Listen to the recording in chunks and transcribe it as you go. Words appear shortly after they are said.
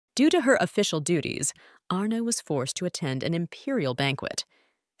Due to her official duties, Arna was forced to attend an imperial banquet.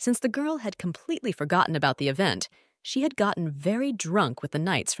 Since the girl had completely forgotten about the event, she had gotten very drunk with the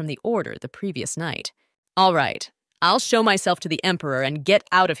knights from the order the previous night. "All right, I'll show myself to the emperor and get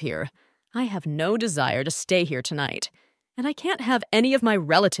out of here. I have no desire to stay here tonight, and I can't have any of my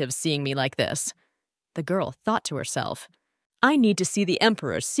relatives seeing me like this." The girl thought to herself, "I need to see the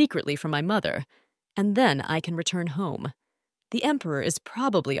emperor secretly from my mother, and then I can return home. The emperor is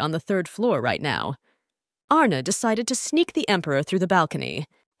probably on the 3rd floor right now." Arna decided to sneak the emperor through the balcony.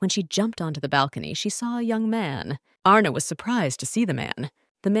 When she jumped onto the balcony, she saw a young man. Arna was surprised to see the man.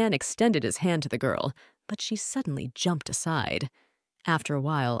 The man extended his hand to the girl, but she suddenly jumped aside. After a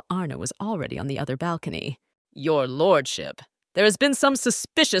while, Arna was already on the other balcony. "Your lordship, there has been some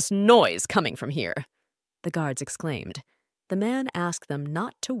suspicious noise coming from here," the guards exclaimed. The man asked them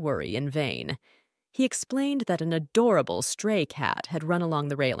not to worry in vain. He explained that an adorable stray cat had run along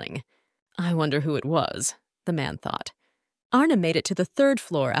the railing. "I wonder who it was," the man thought. Arna made it to the 3rd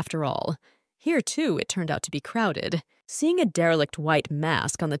floor after all. Here, too, it turned out to be crowded. Seeing a derelict white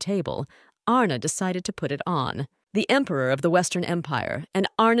mask on the table, Arna decided to put it on. The Emperor of the Western Empire and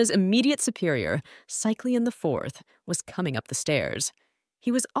Arna's immediate superior, Cyclian IV, was coming up the stairs.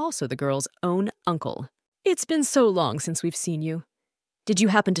 He was also the girl's own uncle. "It's been so long since we've seen you. Did you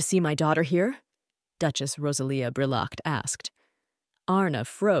happen to see my daughter here?" Duchess Rosalia Brillacht asked. Arna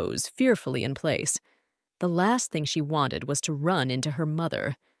froze fearfully in place. The last thing she wanted was to run into her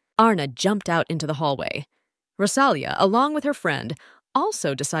mother. Arna jumped out into the hallway. Rosalia, along with her friend,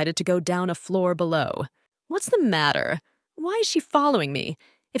 also decided to go down a floor below. "What's the matter? Why is she following me?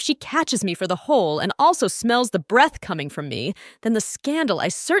 If she catches me for the hole and also smells the breath coming from me, then the scandal I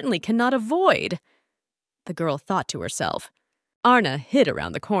certainly cannot avoid." The girl thought to herself. Arna hid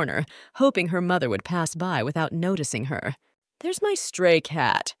around the corner, hoping her mother would pass by without noticing her. "There's my stray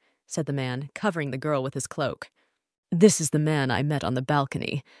cat," said the man, covering the girl with his cloak. "This is the man I met on the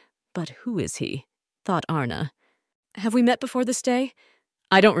balcony. But who is he?" thought Arna. "Have we met before this day?"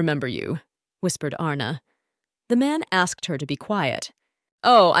 "I don't remember you," whispered Arna. The man asked her to be quiet.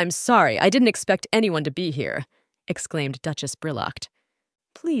 "Oh, I'm sorry, I didn't expect anyone to be here," exclaimed Duchess Brillacht.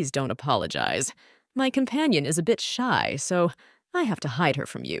 "Please don't apologize. My companion is a bit shy, so I have to hide her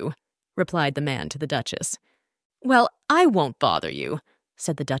from you," replied the man to the Duchess. "Well, I won't bother you,"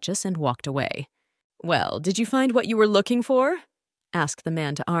 said the Duchess and walked away. "Well, did you find what you were looking for?" asked the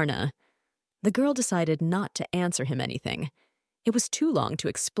man to Arna. The girl decided not to answer him anything. It was too long to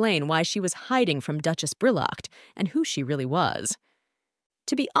explain why she was hiding from Duchess Brillacht and who she really was.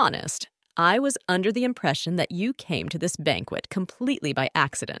 "To be honest, I was under the impression that you came to this banquet completely by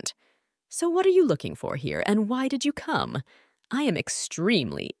accident. So what are you looking for here, and why did you come? I am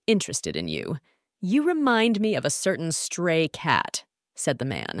extremely interested in you. You remind me of a certain stray cat," said the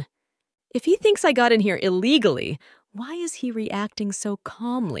man. "If he thinks I got in here illegally, why is he reacting so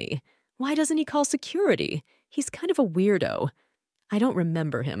calmly? Why doesn't he call security? He's kind of a weirdo. I don't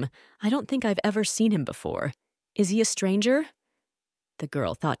remember him. I don't think I've ever seen him before. Is he a stranger?" The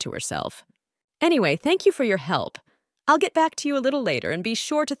girl thought to herself. "Anyway, thank you for your help. I'll get back to you a little later and be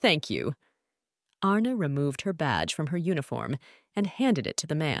sure to thank you." Arna removed her badge from her uniform and handed it to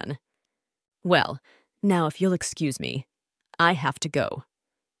the man. "Well, now if you'll excuse me, I have to go,"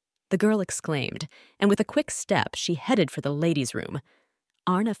 the girl exclaimed, and with a quick step she headed for the ladies' room.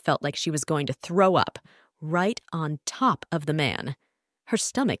 Arna felt like she was going to throw up, right on top of the man. Her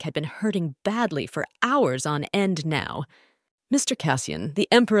stomach had been hurting badly for hours on end now. "Mr. Cassian, the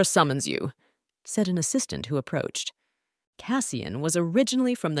Emperor summons you," said an assistant who approached. Cassian was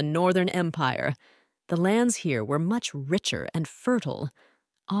originally from the Northern Empire. The lands here were much richer and fertile.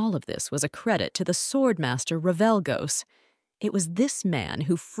 All of this was a credit to the swordmaster Ravelgos. It was this man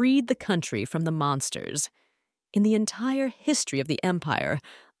who freed the country from the monsters. In the entire history of the empire,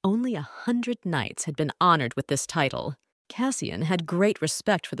 only 100 knights had been honored with this title. Cassian had great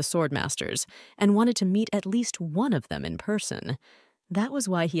respect for the swordmasters and wanted to meet at least one of them in person. That was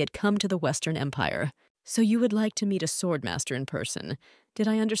why he had come to the Western Empire. "So you would like to meet a swordmaster in person. Did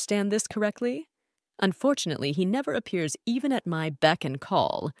I understand this correctly? Unfortunately, he never appears even at my beck and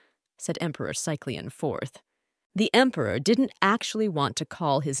call," said Emperor Cyclian IV. The emperor didn't actually want to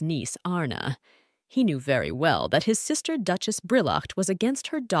call his niece Arna. He knew very well that his sister Duchess Brillacht was against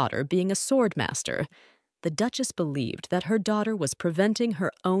her daughter being a swordmaster. The Duchess believed that her daughter was preventing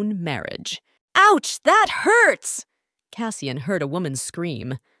her own marriage. "Ouch, that hurts!" Cassian heard a woman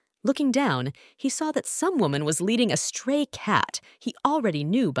scream. Looking down, he saw that some woman was leading a stray cat he already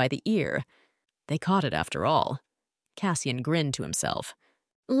knew by the ear. They caught it after all. Cassian grinned to himself.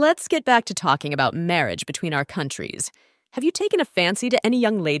 "Let's get back to talking about marriage between our countries. Have you taken a fancy to any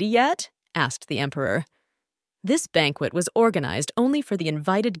young lady yet? Asked the emperor. This banquet was organized only for the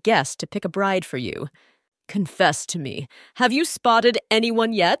invited guests to pick a bride for you. Confess to me, have you spotted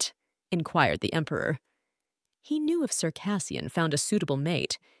anyone yet? Inquired the emperor. He knew if Sir Cassian found a suitable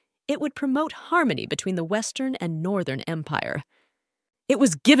mate, it would promote harmony between the Western and Northern Empire. It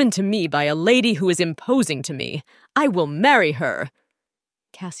was given to me by a lady who is imposing to me. I will marry her.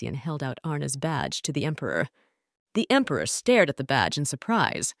 Cassian held out Arna's badge to the emperor. The emperor stared at the badge in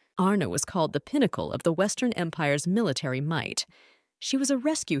surprise. Arna was called the pinnacle of the Western Empire's military might. She was a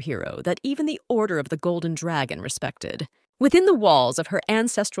rescue hero that even the Order of the Golden Dragon respected. Within the walls of her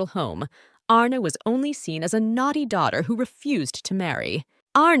ancestral home, Arna was only seen as a naughty daughter who refused to marry.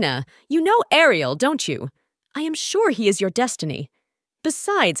 Arna, you know Ariel, don't you? I am sure he is your destiny.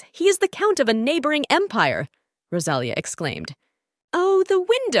 Besides, he is the count of a neighboring empire, Rosalia exclaimed. Oh, the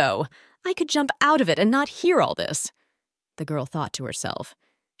window! I could jump out of it and not hear all this. The girl thought to herself.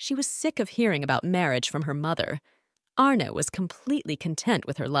 She was sick of hearing about marriage from her mother. Arna was completely content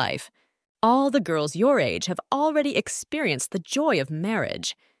with her life. All the girls your age have already experienced the joy of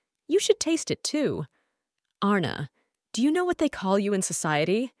marriage. You should taste it too. Arna, do you know what they call you in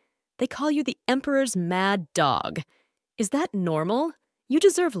society? They call you the Emperor's mad dog. Is that normal? You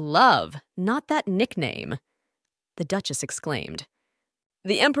deserve love, not that nickname. The Duchess exclaimed.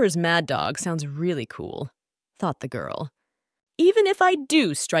 The Emperor's mad dog sounds really cool, thought the girl. Even if I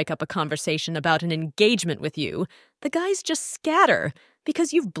do strike up a conversation about an engagement with you, the guys just scatter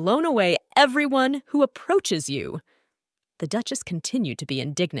because you've blown away everyone who approaches you. The Duchess continued to be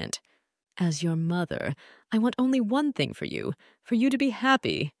indignant. As your mother, I want only one thing for you to be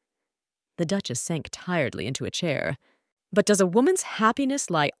happy. The Duchess sank tiredly into a chair. But does a woman's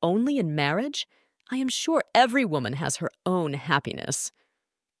happiness lie only in marriage? I am sure every woman has her own happiness.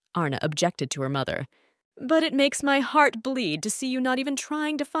 Arna objected to her mother. But it makes my heart bleed to see you not even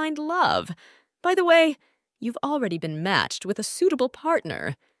trying to find love. By the way, you've already been matched with a suitable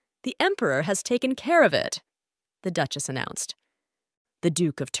partner. The Emperor has taken care of it, the Duchess announced. The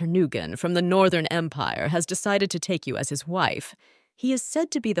Duke of Ternugan from the Northern Empire has decided to take you as his wife. He is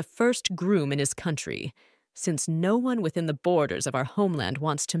said to be the first groom in his country. Since no one within the borders of our homeland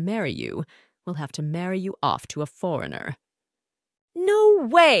wants to marry you, we'll have to marry you off to a foreigner. No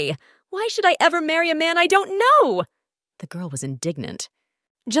way! Why should I ever marry a man I don't know? The girl was indignant.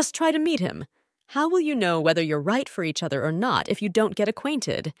 Just try to meet him. How will you know whether you're right for each other or not if you don't get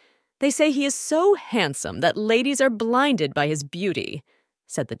acquainted? They say he is so handsome that ladies are blinded by his beauty,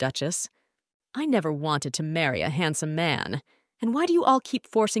 said the Duchess. I never wanted to marry a handsome man. And why do you all keep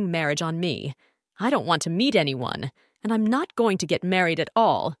forcing marriage on me? I don't want to meet anyone, and I'm not going to get married at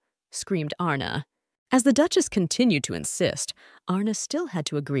all, screamed Arna. As the Duchess continued to insist, Arna still had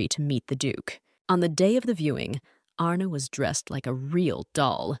to agree to meet the Duke. On the day of the viewing, Arna was dressed like a real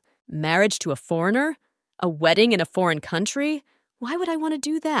doll. Marriage to a foreigner? A wedding in a foreign country? Why would I want to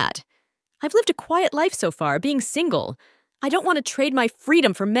do that? I've lived a quiet life so far, being single. I don't want to trade my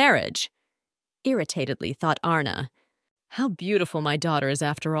freedom for marriage. Irritatedly thought Arna. How beautiful my daughter is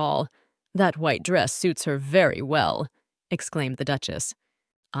after all. That white dress suits her very well, exclaimed the Duchess.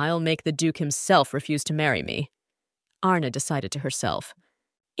 I'll make the Duke himself refuse to marry me. Arna decided to herself.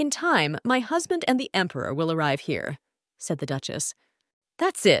 In time, my husband and the Emperor will arrive here, said the Duchess.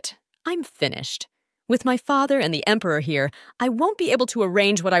 That's it. I'm finished. With my father and the Emperor here, I won't be able to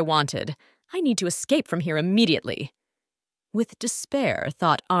arrange what I wanted. I need to escape from here immediately. With despair,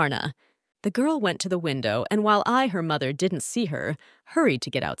 thought Arna. The girl went to the window, and while her mother, didn't see her, hurried to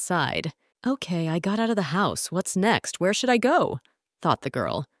get outside. Okay, I got out of the house. What's next? Where should I go? Thought the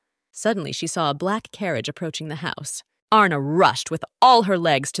girl. Suddenly she saw a black carriage approaching the house. Arna rushed with all her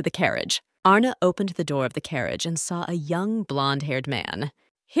legs to the carriage. Arna opened the door of the carriage and saw a young, blonde-haired man.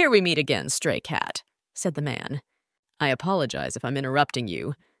 Here we meet again, stray cat, said the man. I apologize if I'm interrupting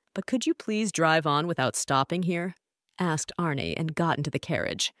you, but could you please drive on without stopping here? Asked Arna and got into the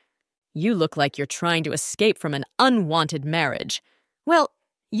carriage. You look like you're trying to escape from an unwanted marriage. Well,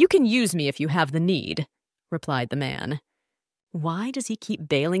 you can use me if you have the need, replied the man. Why does he keep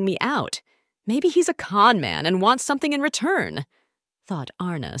bailing me out? Maybe he's a con man and wants something in return, thought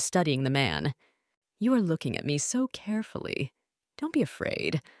Arna, studying the man. You are looking at me so carefully. Don't be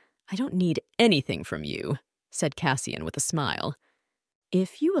afraid. I don't need anything from you, said Cassian with a smile.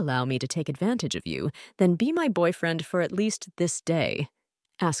 If you allow me to take advantage of you, then be my boyfriend for at least this day,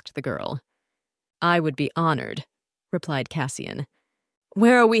 asked the girl. I would be honored, replied Cassian.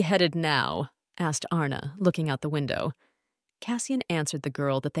 Where are we headed now? Asked Arna, looking out the window. Cassian answered the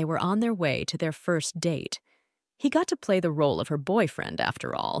girl that they were on their way to their first date. He got to play the role of her boyfriend,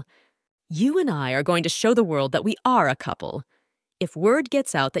 after all. You and I are going to show the world that we are a couple. If word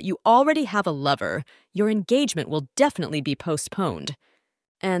gets out that you already have a lover, your engagement will definitely be postponed.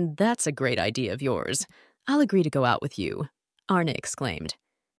 And that's a great idea of yours. I'll agree to go out with you, Arne exclaimed.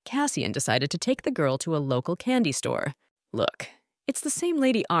 Cassian decided to take the girl to a local candy store. Look, it's the same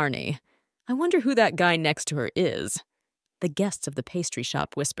Lady Arne. I wonder who that guy next to her is, the guests of the pastry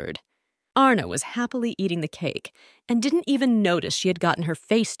shop whispered. Arne was happily eating the cake and didn't even notice she had gotten her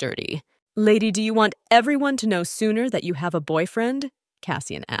face dirty. Lady, do you want everyone to know sooner that you have a boyfriend?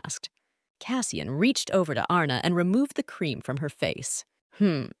 Cassian asked. Cassian reached over to Arne and removed the cream from her face.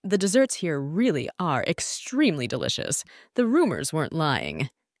 The desserts here really are extremely delicious. The rumors weren't lying,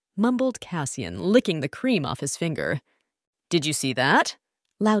 mumbled Cassian, licking the cream off his finger. Did you see that?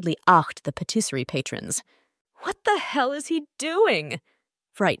 Loudly asked the patisserie patrons. What the hell is he doing?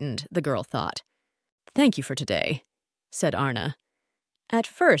 Frightened, the girl thought. Thank you for today, said Arne. At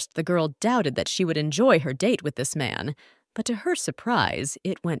first, the girl doubted that she would enjoy her date with this man, but to her surprise,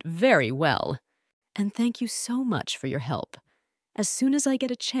 it went very well. And thank you so much for your help. As soon as I get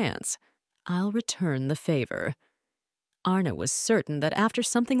a chance, I'll return the favor. Arne was certain that after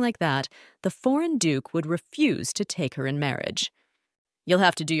something like that, the foreign duke would refuse to take her in marriage. You'll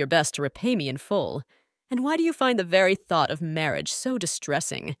have to do your best to repay me in full. And why do you find the very thought of marriage so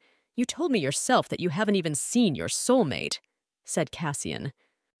distressing? You told me yourself that you haven't even seen your soulmate, said Cassian.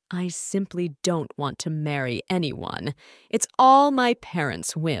 I simply don't want to marry anyone. It's all my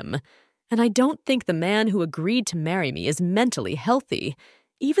parents' whim. And I don't think the man who agreed to marry me is mentally healthy.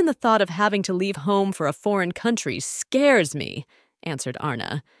 Even the thought of having to leave home for a foreign country scares me, answered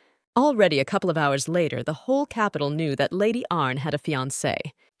Arne. Already a couple of hours later, the whole capital knew that Lady Arne had a fiancé.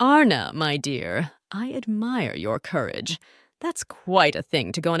 Arne, my dear, I admire your courage. That's quite a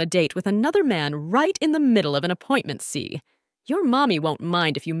thing to go on a date with another man right in the middle of an appointment, see? Your mommy won't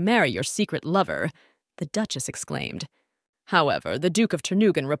mind if you marry your secret lover, the Duchess exclaimed. However, the Duke of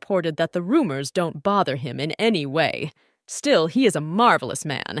Ternugan reported that the rumors don't bother him in any way. Still, he is a marvelous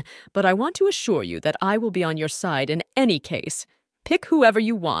man, but I want to assure you that I will be on your side in any case. Pick whoever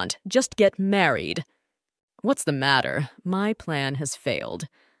you want, just get married. What's the matter? My plan has failed.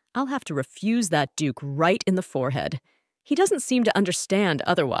 I'll have to refuse that duke right in the forehead. He doesn't seem to understand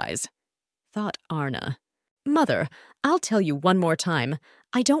otherwise, thought Arne. Mother, I'll tell you one more time.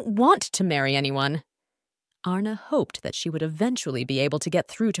 I don't want to marry anyone. Arne hoped that she would eventually be able to get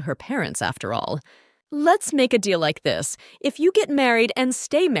through to her parents after all. Let's make a deal like this. If you get married and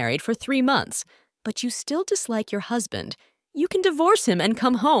stay married for 3 months, but you still dislike your husband, you can divorce him and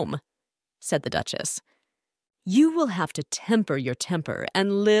come home, said the Duchess. You will have to temper your temper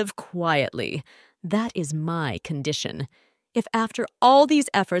and live quietly. That is my condition. If after all these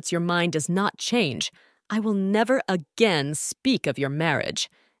efforts your mind does not change, I will never again speak of your marriage.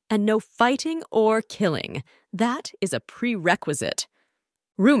 And no fighting or killing. That is a prerequisite.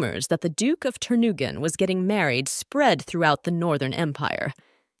 Rumors that the Duke of Ternugan was getting married spread throughout the Northern Empire.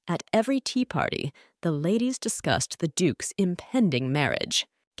 At every tea party, the ladies discussed the Duke's impending marriage.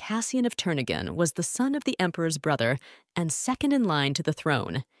 Cassian of Ternugan was the son of the Emperor's brother and second in line to the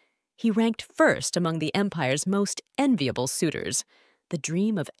throne. He ranked first among the Empire's most enviable suitors. The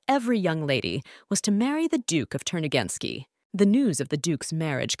dream of every young lady was to marry the Duke of Ternugensky. The news of the Duke's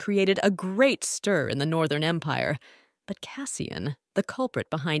marriage created a great stir in the Northern Empire, but Cassian, the culprit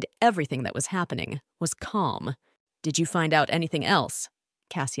behind everything that was happening, was calm. Did you find out anything else?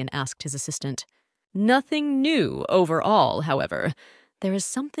 Cassian asked his assistant. Nothing new overall, however. There is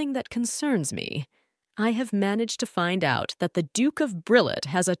something that concerns me. I have managed to find out that the Duke of Brillet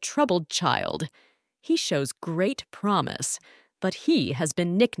has a troubled child. He shows great promise, but he has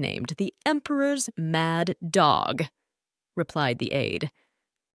been nicknamed the Emperor's Mad Dog, replied the aide.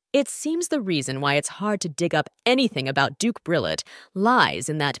 It seems the reason why it's hard to dig up anything about Duke Brillet lies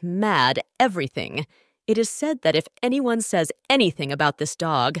in that mad everything. It is said that if anyone says anything about this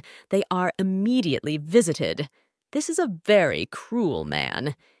dog, they are immediately visited. This is a very cruel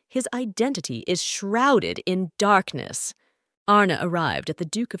man. His identity is shrouded in darkness. Arne arrived at the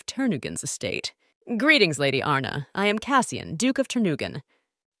Duke of Ternugan's estate. Greetings, Lady Arne. I am Cassian, Duke of Ternugan.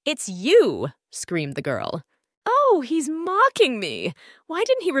 It's you, screamed the girl. Oh, he's mocking me. Why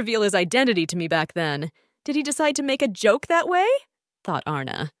didn't he reveal his identity to me back then? Did he decide to make a joke that way? Thought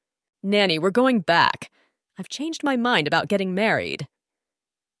Arne. Nanny, we're going back. I've changed my mind about getting married.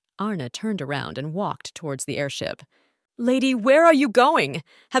 Arne turned around and walked towards the airship. Lady, where are you going?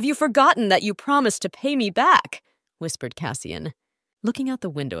 Have you forgotten that you promised to pay me back? Whispered Cassian. Looking out the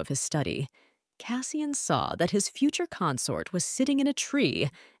window of his study, Cassian saw that his future consort was sitting in a tree,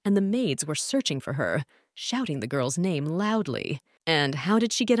 and the maids were searching for her, shouting the girl's name loudly. And how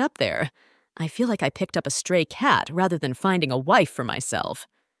did she get up there? I feel like I picked up a stray cat rather than finding a wife for myself.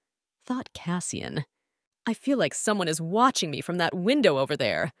 Thought Cassian. I feel like someone is watching me from that window over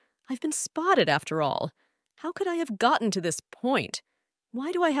there. I've been spotted after all. How could I have gotten to this point?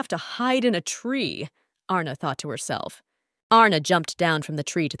 Why do I have to hide in a tree? Arna thought to herself. Arna jumped down from the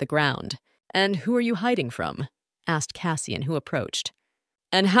tree to the ground. And who are you hiding from? Asked Cassian, who approached.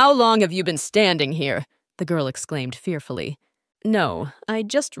 And how long have you been standing here? The girl exclaimed fearfully. No, I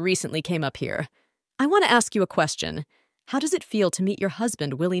just recently came up here. I want to ask you a question. How does it feel to meet your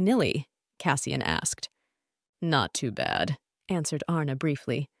husband willy-nilly? Cassian asked. Not too bad, answered Arna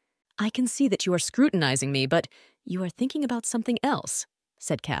briefly. I can see that you are scrutinizing me, but you are thinking about something else,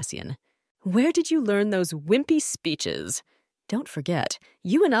 said Cassian. Where did you learn those wimpy speeches? Don't forget,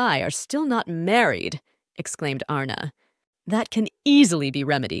 you and I are still not married, exclaimed Arna. That can easily be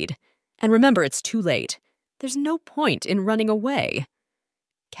remedied. And remember, it's too late. There's no point in running away.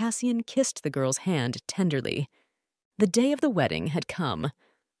 Cassian kissed the girl's hand tenderly. The day of the wedding had come.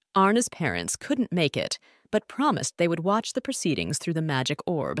 Arna's parents couldn't make it, but promised they would watch the proceedings through the magic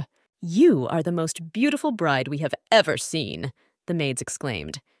orb. You are the most beautiful bride we have ever seen, the maids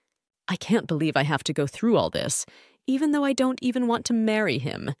exclaimed. I can't believe I have to go through all this, even though I don't even want to marry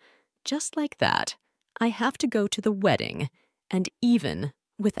him. Just like that, I have to go to the wedding, and even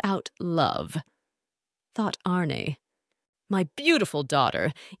without love. Thought Arne. My beautiful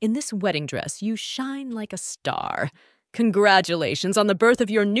daughter, in this wedding dress you shine like a star. Congratulations on the birth of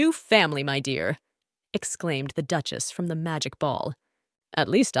your new family, my dear, exclaimed the Duchess from the magic ball. At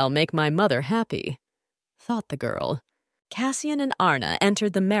least I'll make my mother happy, thought the girl. Cassian and Arna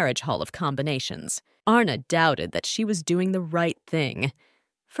entered the marriage hall of combinations. Arna doubted that she was doing the right thing.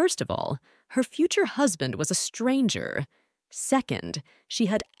 First of all, her future husband was a stranger. Second, she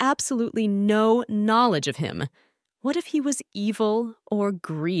had absolutely no knowledge of him. What if he was evil or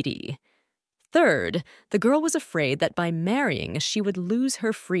greedy? Third, the girl was afraid that by marrying she would lose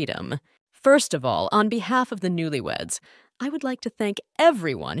her freedom. First of all, on behalf of the newlyweds, I would like to thank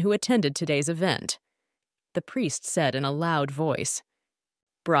everyone who attended today's event. The priest said in a loud voice,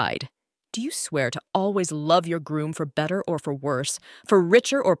 Bride, do you swear to always love your groom for better or for worse, for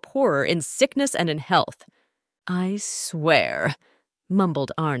richer or poorer, in sickness and in health? I swear,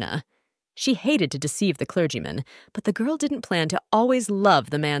 mumbled Arna. She hated to deceive the clergyman, but the girl didn't plan to always love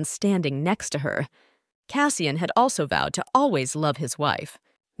the man standing next to her. Cassian had also vowed to always love his wife.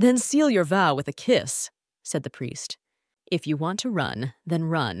 Then seal your vow with a kiss, said the priest. If you want to run, then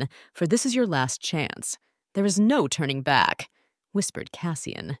run, for this is your last chance. There is no turning back, whispered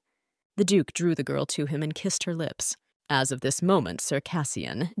Cassian. The Duke drew the girl to him and kissed her lips. As of this moment, Sir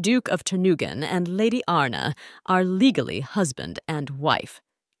Cassian, Duke of Ternugan, and Lady Arna are legally husband and wife,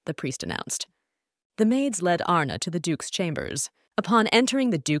 the priest announced. The maids led Arna to the Duke's chambers. Upon entering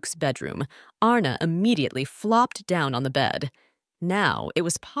the Duke's bedroom, Arna immediately flopped down on the bed. Now it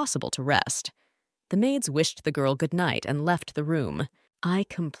was possible to rest. The maids wished the girl good night and left the room. I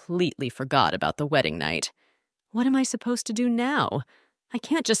completely forgot about the wedding night. What am I supposed to do now? I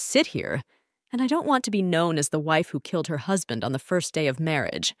can't just sit here. And I don't want to be known as the wife who killed her husband on the first day of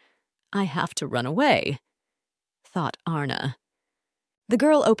marriage. I have to run away, thought Arna. The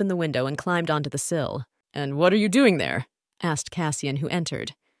girl opened the window and climbed onto the sill. And what are you doing there? Asked Cassian, who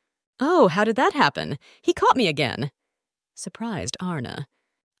entered. Oh, how did that happen? He caught me again, surprised Arna.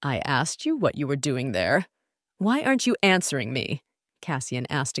 I asked you what you were doing there. Why aren't you answering me? Cassian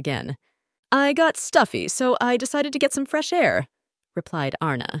asked again. I got stuffy, so I decided to get some fresh air, replied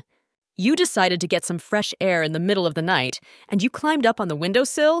Arna. You decided to get some fresh air in the middle of the night, and you climbed up on the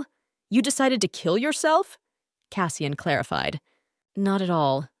windowsill? You decided to kill yourself? Cassian clarified. Not at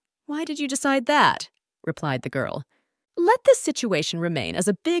all. Why did you decide that? Replied the girl. Let this situation remain as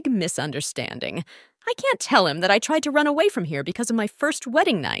a big misunderstanding. I can't tell him that I tried to run away from here because of my first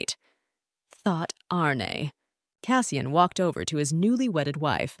wedding night, thought Arne. Cassian walked over to his newly wedded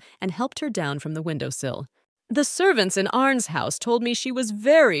wife and helped her down from the windowsill. The servants in Arne's house told me she was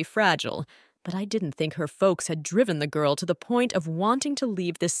very fragile, but I didn't think her folks had driven the girl to the point of wanting to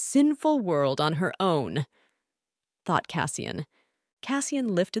leave this sinful world on her own, thought Cassian.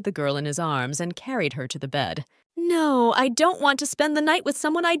 Cassian lifted the girl in his arms and carried her to the bed. No, I don't want to spend the night with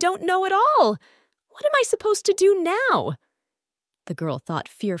someone I don't know at all. What am I supposed to do now? The girl thought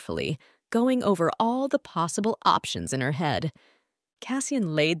fearfully, going over all the possible options in her head.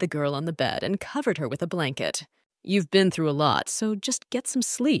 Cassian laid the girl on the bed and covered her with a blanket. You've been through a lot, so just get some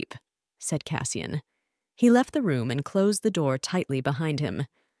sleep, said Cassian. He left the room and closed the door tightly behind him.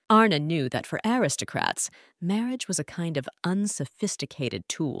 Arna knew that for aristocrats, marriage was a kind of unsophisticated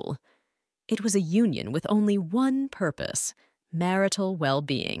tool. It was a union with only one purpose, marital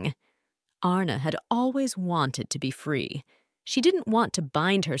well-being. Arna had always wanted to be free. She didn't want to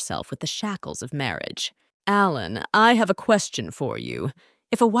bind herself with the shackles of marriage. Alan, I have a question for you.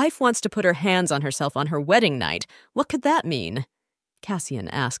 If a wife wants to put her hands on herself on her wedding night, what could that mean? Cassian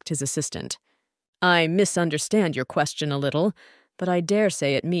asked his assistant. I misunderstand your question a little, but I dare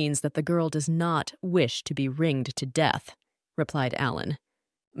say it means that the girl does not wish to be ringed to death, replied Alan.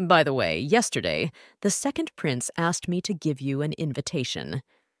 By the way, yesterday, the second prince asked me to give you an invitation.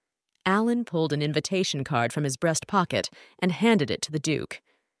 Alan pulled an invitation card from his breast pocket and handed it to the Duke.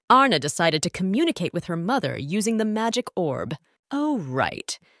 Arna decided to communicate with her mother using the magic orb. Oh,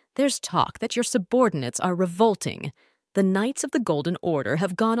 right. There's talk that your subordinates are revolting. The Knights of the Golden Order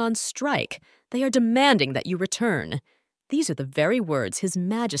have gone on strike. They are demanding that you return. These are the very words His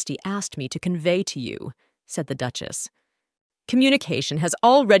Majesty asked me to convey to you, said the Duchess. Communication has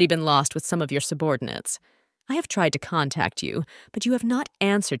already been lost with some of your subordinates. I have tried to contact you, but you have not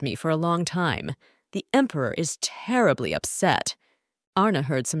answered me for a long time. The Emperor is terribly upset. Arna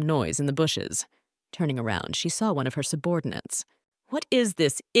heard some noise in the bushes. Turning around, she saw one of her subordinates. What is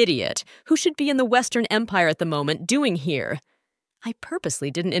this idiot, who should be in the Western Empire at the moment, doing here? I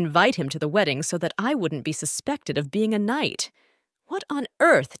purposely didn't invite him to the wedding so that I wouldn't be suspected of being a knight. What on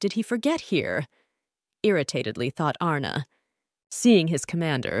earth did he forget here? Irritatedly thought Arna. Seeing his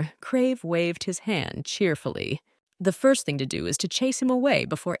commander, Crave waved his hand cheerfully. The first thing to do is to chase him away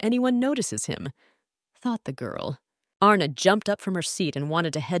before anyone notices him, thought the girl. Arna jumped up from her seat and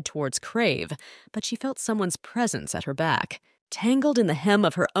wanted to head towards Crave, but she felt someone's presence at her back. Tangled in the hem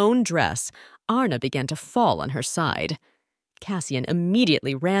of her own dress, Arna began to fall on her side. Cassian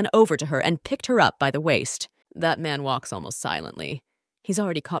immediately ran over to her and picked her up by the waist. That man walks almost silently. He's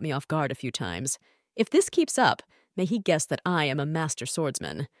already caught me off guard a few times. If this keeps up, may he guess that I am a master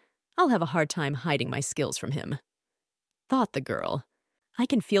swordsman. I'll have a hard time hiding my skills from him, thought the girl. I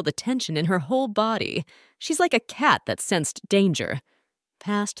can feel the tension in her whole body. She's like a cat that sensed danger,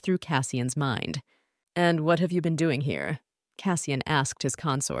 passed through Cassian's mind. And what have you been doing here? Cassian asked his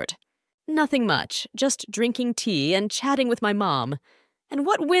consort. Nothing much, just drinking tea and chatting with my mom. And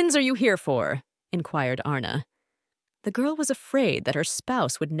what winds are you here for? Inquired Arna. The girl was afraid that her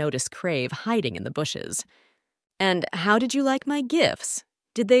spouse would notice Crave hiding in the bushes. And how did you like my gifts?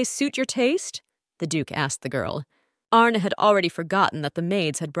 Did they suit your taste? The Duke asked the girl. Arna had already forgotten that the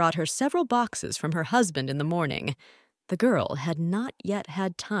maids had brought her several boxes from her husband in the morning. The girl had not yet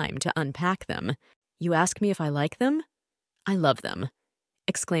had time to unpack them. You ask me if I like them? I love them,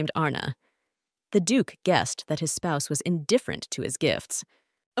 exclaimed Arna. The Duke guessed that his spouse was indifferent to his gifts.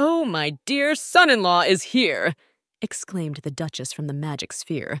 Oh, my dear son-in-law is here, exclaimed the Duchess from the magic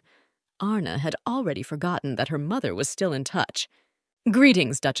sphere. Arna had already forgotten that her mother was still in touch.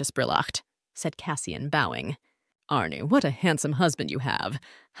 Greetings, Duchess Brillacht, said Cassian, bowing. Arnie, what a handsome husband you have.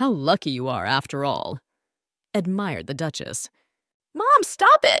 How lucky you are, after all, admired the Duchess. Mom,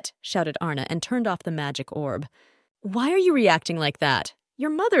 stop it, shouted Arna and turned off the magic orb. Why are you reacting like that? Your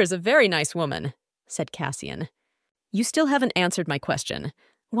mother is a very nice woman, said Cassian. You still haven't answered my question.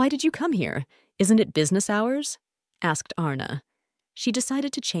 Why did you come here? Isn't it business hours? Asked Arna. She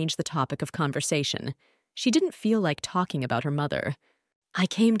decided to change the topic of conversation. She didn't feel like talking about her mother. I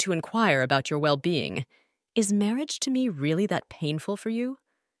came to inquire about your well-being. Is marriage to me really that painful for you?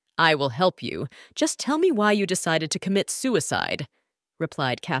 I will help you. Just tell me why you decided to commit suicide,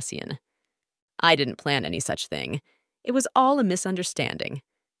 replied Cassian. I didn't plan any such thing. It was all a misunderstanding.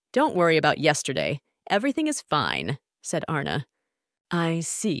 Don't worry about yesterday. Everything is fine, said Arna. I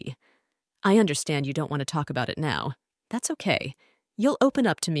see. I understand you don't want to talk about it now. That's okay. You'll open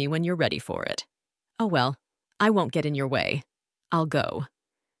up to me when you're ready for it. Oh well, I won't get in your way. I'll go.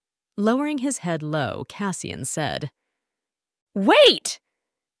 Lowering his head low, Cassian said, Wait!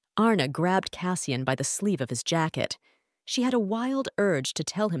 Arna grabbed Cassian by the sleeve of his jacket. She had a wild urge to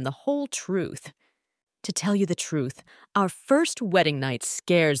tell him the whole truth. To tell you the truth, our first wedding night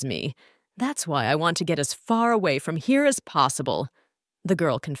scares me. That's why I want to get as far away from here as possible, the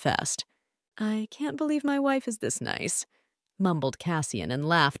girl confessed. I can't believe my wife is this nice, mumbled Cassian and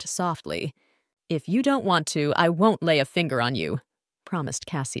laughed softly. If you don't want to, I won't lay a finger on you, promised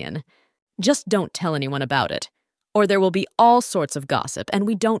Cassian. Just don't tell anyone about it, or there will be all sorts of gossip, and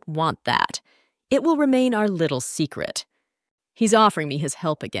we don't want that. It will remain our little secret. He's offering me his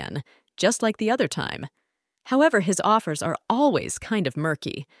help again, just like the other time. However, his offers are always kind of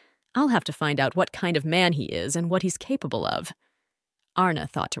murky. I'll have to find out what kind of man he is and what he's capable of. Arna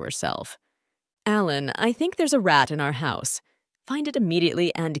thought to herself, Alan, I think there's a rat in our house. Find it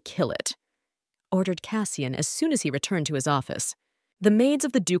immediately and kill it, ordered Cassian as soon as he returned to his office. The maids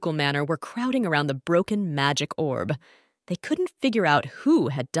of the ducal manor were crowding around the broken magic orb. They couldn't figure out who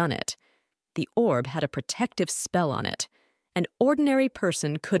had done it. The orb had a protective spell on it. An ordinary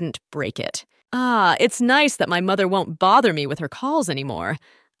person couldn't break it. Ah, it's nice that my mother won't bother me with her calls anymore.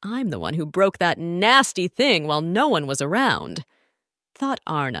 I'm the one who broke that nasty thing while no one was around, thought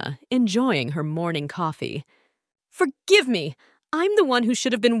Arna, enjoying her morning coffee. Forgive me! I'm the one who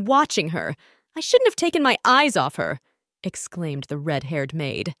should have been watching her. I shouldn't have taken my eyes off her, exclaimed the red-haired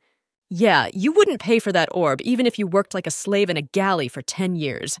maid. Yeah, you wouldn't pay for that orb even if you worked like a slave in a galley for 10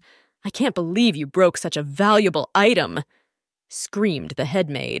 years. I can't believe you broke such a valuable item, screamed the head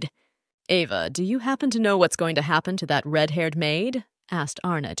maid. Ava, do you happen to know what's going to happen to that red-haired maid? Asked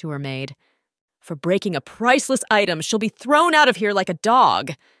Arna to her maid. For breaking a priceless item, she'll be thrown out of here like a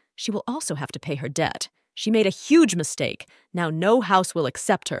dog. She will also have to pay her debt. She made a huge mistake. Now no house will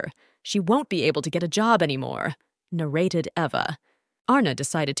accept her. She won't be able to get a job anymore, narrated Eva. Arna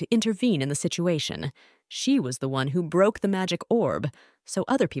decided to intervene in the situation. She was the one who broke the magic orb, so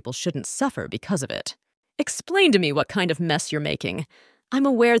other people shouldn't suffer because of it. Explain to me what kind of mess you're making. I'm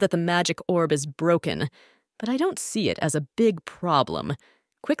aware that the magic orb is broken, but I don't see it as a big problem.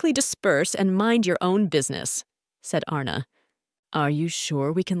 Quickly disperse and mind your own business, said Arna. Are you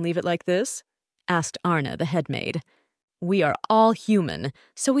sure we can leave it like this? Asked Arna, the head maid. We are all human,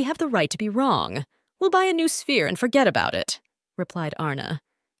 so we have the right to be wrong. We'll buy a new sphere and forget about it, replied Arna.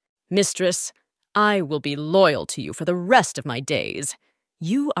 Mistress, I will be loyal to you for the rest of my days.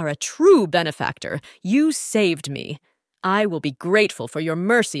 You are a true benefactor. You saved me. I will be grateful for your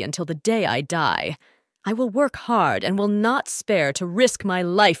mercy until the day I die. I will work hard and will not spare to risk my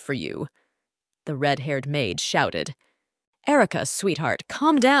life for you, the red-haired maid shouted. Erica, sweetheart,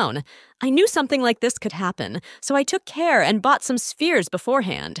 calm down. I knew something like this could happen, so I took care and bought some spheres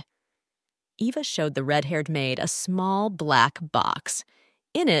beforehand. Eva showed the red-haired maid a small black box.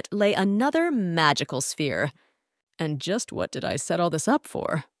 In it lay another magical sphere. And just what did I set all this up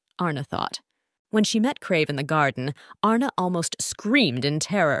for? Arna thought. When she met Crave in the garden, Arna almost screamed in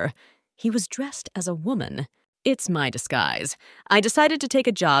terror. He was dressed as a woman. It's my disguise. I decided to take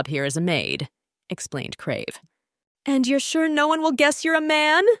a job here as a maid, explained Crave. And you're sure no one will guess you're a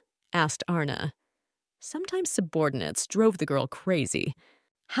man? Asked Arna. Sometimes subordinates drove the girl crazy.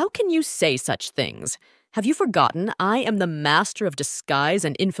 How can you say such things? Have you forgotten I am the master of disguise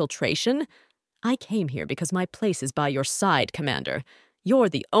and infiltration? I came here because my place is by your side, Commander. You're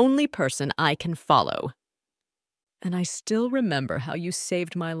the only person I can follow. And I still remember how you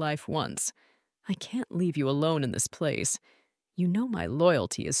saved my life once. I can't leave you alone in this place. You know my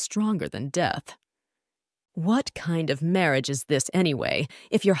loyalty is stronger than death. What kind of marriage is this anyway,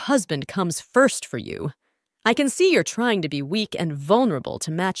 if your husband comes first for you? I can see you're trying to be weak and vulnerable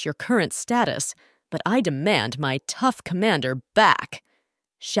to match your current status, but I demand my tough commander back,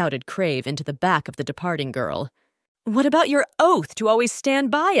 shouted Crave into the back of the departing girl. What about your oath to always stand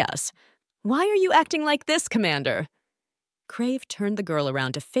by us? Why are you acting like this, Commander? Crave turned the girl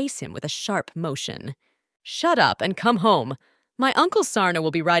around to face him with a sharp motion. Shut up and come home. My Uncle Sarna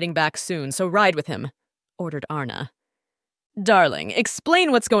will be riding back soon, so ride with him, ordered Arna. Darling,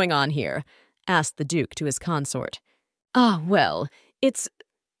 explain what's going on here, asked the Duke to his consort. Ah, well, it's...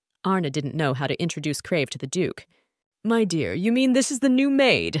 Arna didn't know how to introduce Crave to the Duke. My dear, you mean this is the new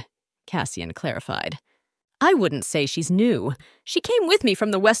maid? Cassian clarified. I wouldn't say she's new. She came with me from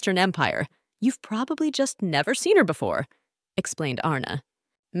the Western Empire. You've probably just never seen her before, explained Arna.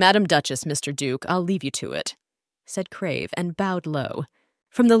 Madam Duchess, Mr. Duke, I'll leave you to it, said Crave and bowed low.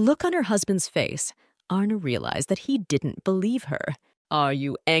 From the look on her husband's face, Arna realized that he didn't believe her. Are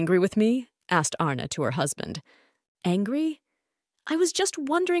you angry with me? Asked Arna to her husband. Angry? I was just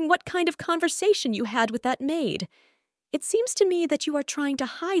wondering what kind of conversation you had with that maid. It seems to me that you are trying to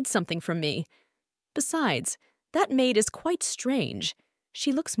hide something from me. Besides, that maid is quite strange.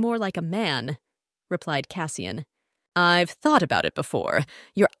 She looks more like a man, replied Cassian. I've thought about it before.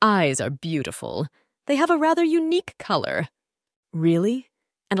 Your eyes are beautiful. They have a rather unique color. Really?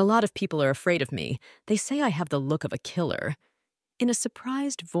 And a lot of people are afraid of me. They say I have the look of a killer. In a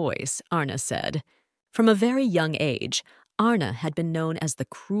surprised voice, Arna said. From a very young age, Arna had been known as the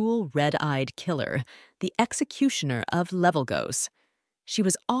cruel red-eyed killer, the executioner of Levelgos. She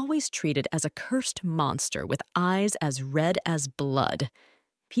was always treated as a cursed monster with eyes as red as blood.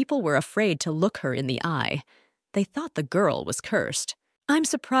 People were afraid to look her in the eye. They thought the girl was cursed. I'm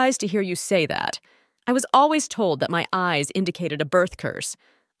surprised to hear you say that. I was always told that my eyes indicated a birth curse.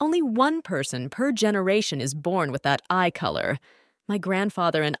 Only one person per generation is born with that eye color. My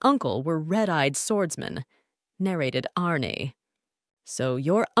grandfather and uncle were red-eyed swordsmen, narrated Arne. So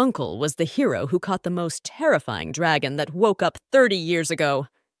your uncle was the hero who caught the most terrifying dragon that woke up 30 years ago?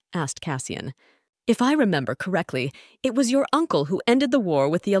 Asked Cassian. If I remember correctly, it was your uncle who ended the war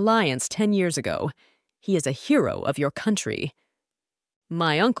with the Alliance 10 years ago. He is a hero of your country.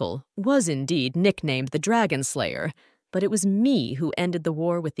 My uncle was indeed nicknamed the Dragon Slayer, but it was me who ended the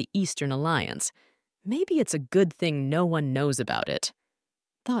war with the Eastern Alliance. Maybe it's a good thing no one knows about it,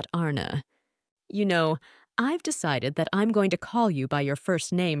 thought Arna. You know, I've decided that I'm going to call you by your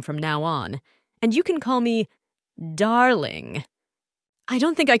first name from now on, and you can call me Darling. I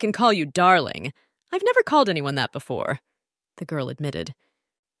don't think I can call you Darling. I've never called anyone that before, the girl admitted.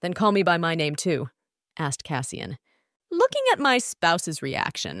 Then call me by my name too, asked Cassian. Looking at my spouse's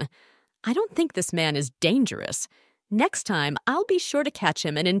reaction, I don't think this man is dangerous. Next time, I'll be sure to catch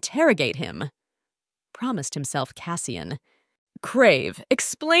him and interrogate him, promised himself Cassian. Crave,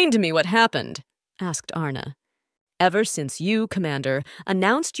 explain to me what happened, asked Arna. Ever since you, Commander,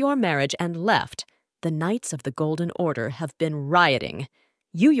 announced your marriage and left, the Knights of the Golden Order have been rioting.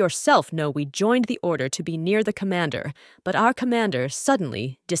 You yourself know we joined the Order to be near the Commander, but our Commander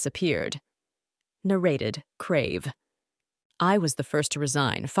suddenly disappeared. Narrated Crave. I was the first to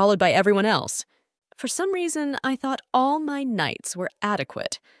resign, followed by everyone else. For some reason, I thought all my knights were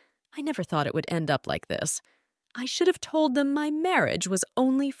adequate. I never thought it would end up like this. I should have told them my marriage was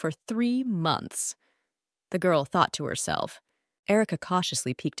only for 3 months. The girl thought to herself. Erica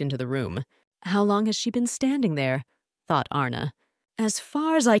cautiously peeked into the room. How long has she been standing there? Thought Arna. As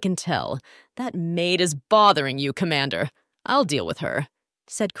far as I can tell, that maid is bothering you, Commander. I'll deal with her,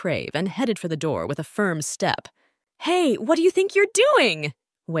 said Crave and headed for the door with a firm step. Hey, what do you think you're doing?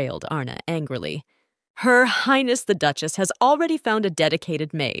 Wailed Arna angrily. Her Highness the Duchess has already found a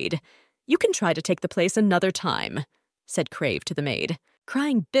dedicated maid. You can try to take the place another time, said Crave to the maid.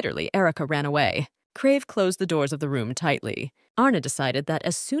 Crying bitterly, Erica ran away. Crave closed the doors of the room tightly. Arna decided that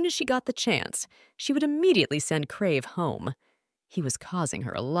as soon as she got the chance, she would immediately send Crave home. He was causing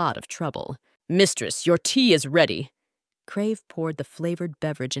her a lot of trouble. Mistress, your tea is ready. Crave poured the flavored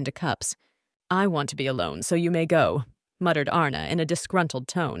beverage into cups. I want to be alone, so you may go, muttered Arna in a disgruntled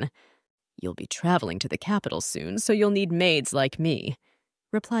tone. You'll be traveling to the capital soon, so you'll need maids like me,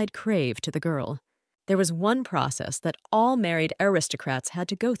 replied Crave to the girl. There was one process that all married aristocrats had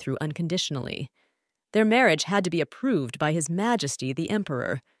to go through unconditionally. Their marriage had to be approved by His Majesty the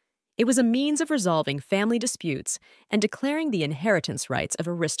Emperor. It was a means of resolving family disputes and declaring the inheritance rights of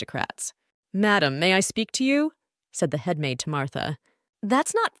aristocrats. Madam, may I speak to you? Said the headmaid to Martha.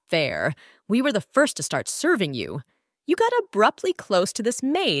 That's not fair. We were the first to start serving you. You got abruptly close to this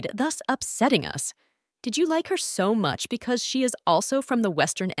maid, thus upsetting us. Did you like her so much because she is also from the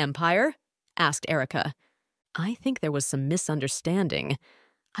Western Empire? Asked Erica. I think there was some misunderstanding.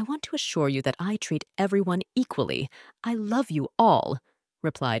 I want to assure you that I treat everyone equally. I love you all,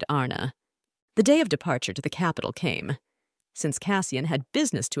 replied Arna. The day of departure to the capital came. Since Cassian had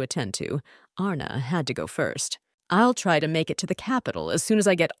business to attend to, Arna had to go first. I'll try to make it to the capital as soon as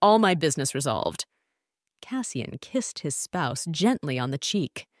I get all my business resolved. Cassian kissed his spouse gently on the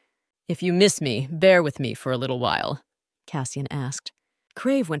cheek. If you miss me, bear with me for a little while, Cassian asked.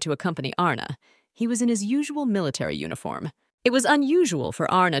 Crave went to accompany Arna. He was in his usual military uniform. It was unusual for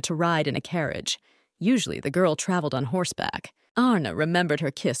Arna to ride in a carriage. Usually the girl traveled on horseback. Arna remembered her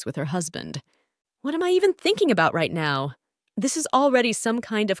kiss with her husband. What am I even thinking about right now? This is already some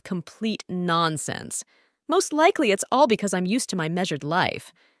kind of complete nonsense. Most likely it's all because I'm used to my measured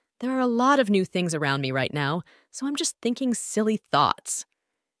life. There are a lot of new things around me right now, so I'm just thinking silly thoughts.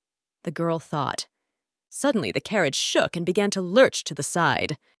 The girl thought. Suddenly the carriage shook and began to lurch to the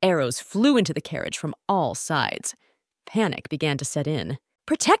side. Arrows flew into the carriage from all sides. Panic began to set in.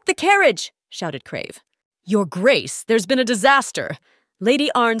 Protect the carriage! Shouted Crave. Your Grace, there's been a disaster.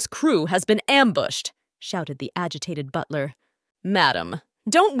 Lady Arn's crew has been ambushed, shouted the agitated butler. Madam,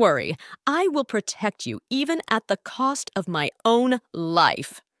 don't worry. I will protect you even at the cost of my own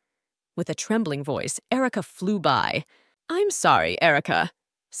life. With a trembling voice, Erica flew by. I'm sorry, Erica,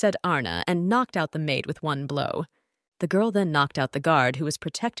 said Arna and knocked out the maid with one blow. The girl then knocked out the guard who was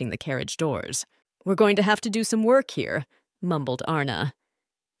protecting the carriage doors. We're going to have to do some work here, mumbled Arna.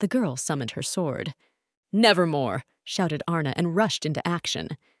 The girl summoned her sword. Nevermore, shouted Arna and rushed into action.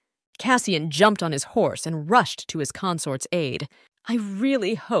 Cassian jumped on his horse and rushed to his consort's aid. I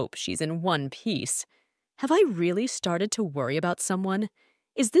really hope she's in one piece. Have I really started to worry about someone?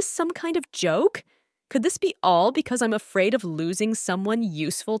 Is this some kind of joke? Could this be all because I'm afraid of losing someone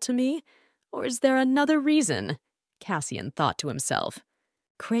useful to me? Or is there another reason? Cassian thought to himself.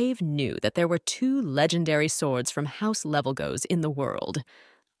 Crave knew that there were 2 legendary swords from House Levelgoes in the world.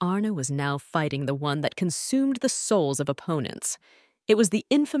 Arna was now fighting the one that consumed the souls of opponents. It was the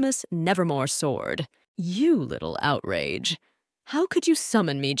infamous Nevermore sword. You little outrage. How could you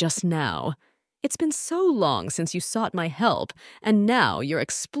summon me just now? It's been so long since you sought my help, and now you're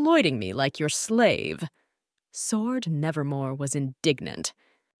exploiting me like your slave." Sword Nevermore was indignant.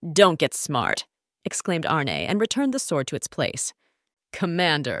 "Don't get smart," exclaimed Arne and returned the sword to its place.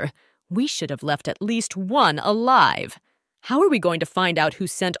 "Commander, we should have left at least one alive. How are we going to find out who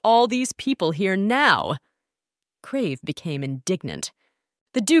sent all these people here now?" Crave became indignant.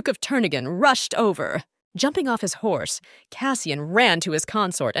 The Duke of Turnagain rushed over. Jumping off his horse, Cassian ran to his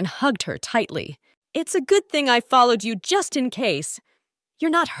consort and hugged her tightly. "It's a good thing I followed you just in case."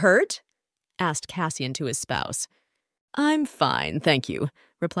 "You're not hurt?" asked Cassian to his spouse. "I'm fine, thank you,"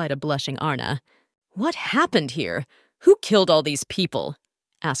 replied a blushing Arna. "What happened here? Who killed all these people?"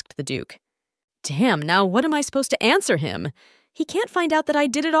 asked the Duke. "Damn, now what am I supposed to answer him? He can't find out that I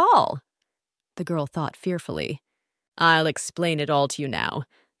did it all." The girl thought fearfully. "I'll explain it all to you now.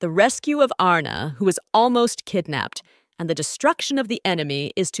 The rescue of Arna, who was almost kidnapped, and the destruction of the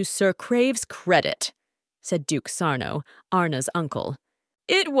enemy is to Sir Crave's credit," said Duke Sarno, Arna's uncle.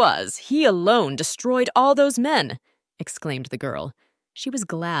 "It was. He alone destroyed all those men," exclaimed the girl. She was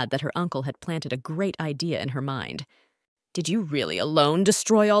glad that her uncle had planted a great idea in her mind. "Did you really alone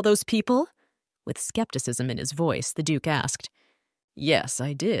destroy all those people?" With skepticism in his voice, the Duke asked. "Yes,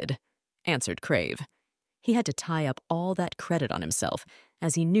 I did," answered Crave. He had to tie up all that credit on himself,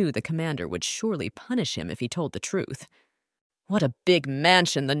 as he knew the commander would surely punish him if he told the truth. "What a big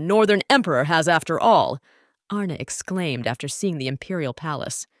mansion the Northern Emperor has after all!" Arna exclaimed after seeing the imperial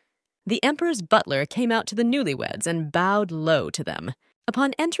palace. The Emperor's butler came out to the newlyweds and bowed low to them.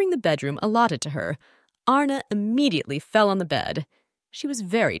 Upon entering the bedroom allotted to her, Arna immediately fell on the bed. She was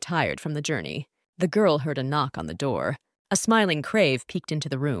very tired from the journey. The girl heard a knock on the door. A smiling Crave peeked into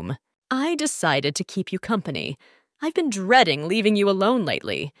the room. "I decided to keep you company. I've been dreading leaving you alone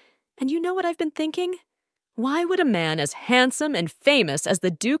lately. And you know what I've been thinking? Why would a man as handsome and famous as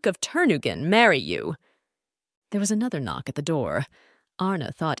the Duke of Turnagain marry you?" There was another knock at the door.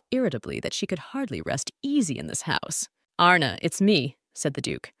 Arna thought irritably that she could hardly rest easy in this house. "Arna, it's me," said the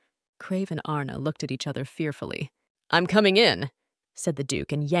Duke. Crave and Arna looked at each other fearfully. "I'm coming in," said the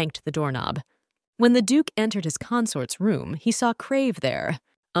Duke and yanked the doorknob. When the Duke entered his consort's room, he saw Crave there.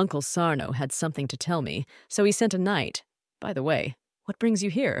 "Uncle Sarno had something to tell me, so he sent a knight. By the way, what brings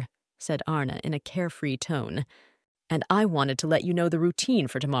you here?" said Arna in a carefree tone. "And I wanted to let you know the routine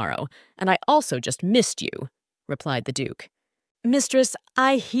for tomorrow, and I also just missed you," replied the Duke. "Mistress,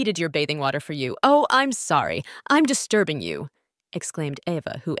 I heated your bathing water for you. Oh, I'm sorry. I'm disturbing you," exclaimed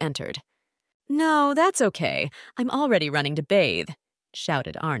Eva, who entered. "No, that's okay. I'm already running to bathe,"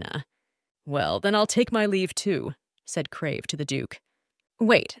 shouted Arna. "Well, then I'll take my leave too," said Crave to the Duke.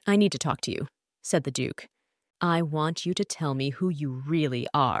 "Wait, I need to talk to you," said the Duke. "I want you to tell me who you really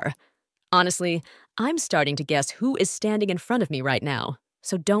are. Honestly, I'm starting to guess who is standing in front of me right now,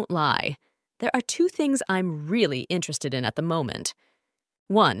 so don't lie. There are two things I'm really interested in at the moment.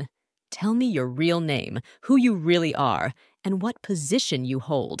 1, tell me your real name, who you really are, and what position you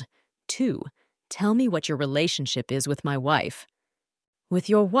hold. 2, tell me what your relationship is with my wife." "With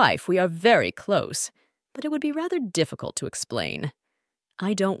your wife, we are very close, but it would be rather difficult to explain.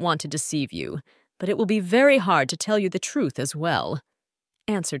 I don't want to deceive you, but it will be very hard to tell you the truth as well,"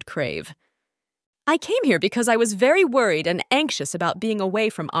 answered Crave. "I came here because I was very worried and anxious about being away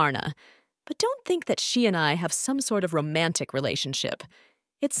from Arna, but don't think that she and I have some sort of romantic relationship.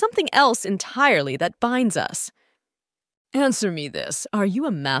 It's something else entirely that binds us." "Answer me this, are you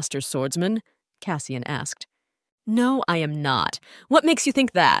a master swordsman?" Cassian asked. "No, I am not. What makes you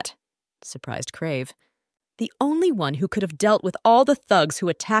think that?" surprised Crave. "The only one who could have dealt with all the thugs who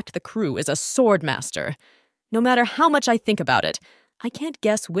attacked the crew is a swordmaster. No matter how much I think about it, I can't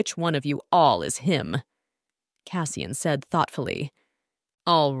guess which one of you all is him." Cassian said thoughtfully,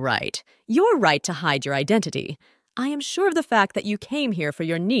 "All right. You're right to hide your identity. I am sure of the fact that you came here for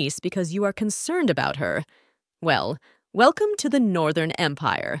your niece because you are concerned about her. Well, welcome to the Northern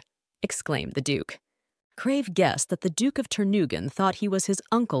Empire," exclaimed the Duke. Crave guessed that the Duke of Turnagain thought he was his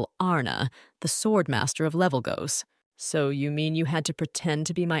uncle Arna, the swordmaster of Levelgos. "So you mean you had to pretend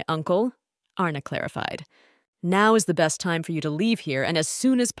to be my uncle?" Arna clarified. "Now is the best time for you to leave here, and as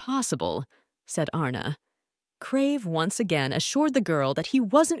soon as possible," said Arna. Crave once again assured the girl that he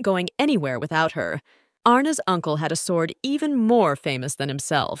wasn't going anywhere without her. Arna's uncle had a sword even more famous than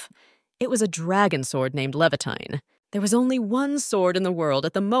himself. It was a dragon sword named Levitine. There was only one sword in the world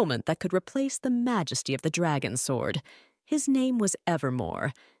at the moment that could replace the majesty of the dragon sword. His name was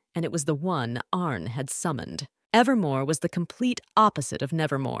Evermore, and it was the one Arn had summoned. Evermore was the complete opposite of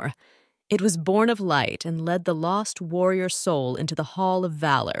Nevermore. It was born of light and led the lost warrior soul into the Hall of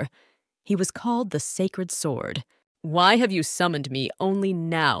Valor. He was called the Sacred Sword. "Why have you summoned me only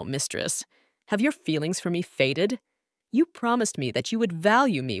now, mistress? Have your feelings for me faded? You promised me that you would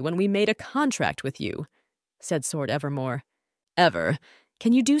value me when we made a contract with you, said Sword Evermore. Ever,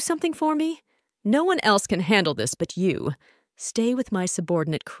 can you do something for me? No one else can handle this but you. Stay with my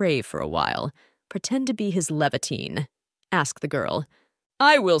subordinate Crave for a while. Pretend to be his Levitine, asked the girl.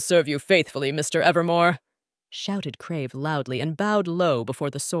 I will serve you faithfully, Mr. Evermore, shouted Crave loudly and bowed low before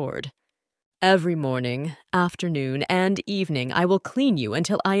the sword. Every morning, afternoon, and evening I will clean you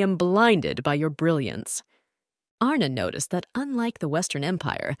until I am blinded by your brilliance. Arna noticed that unlike the Western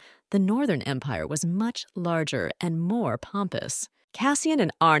Empire, the Northern Empire was much larger and more pompous. Cassian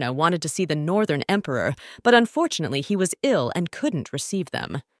and Arna wanted to see the Northern Emperor, but unfortunately he was ill and couldn't receive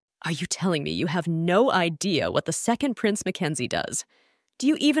them. Are you telling me you have no idea what the second Prince Mackenzie does? Do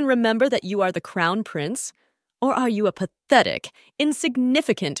you even remember that you are the Crown Prince? Or are you a pathetic,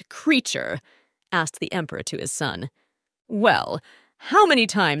 insignificant creature? Asked the Emperor to his son. Well, how many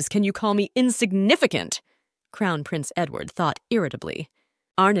times can you call me insignificant? Crown Prince Edward thought irritably.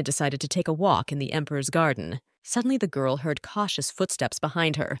 Arna decided to take a walk in the Emperor's garden. Suddenly the girl heard cautious footsteps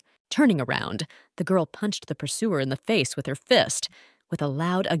behind her. Turning around, the girl punched the pursuer in the face with her fist. With a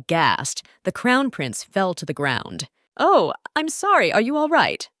loud aghast, the Crown Prince fell to the ground. Oh, I'm sorry, are you all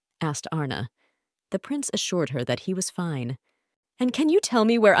right? Asked Arna. The prince assured her that he was fine. And can you tell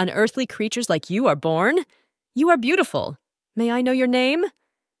me where unearthly creatures like you are born? You are beautiful. May I know your name?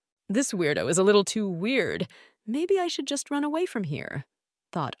 This weirdo is a little too weird. Maybe I should just run away from here,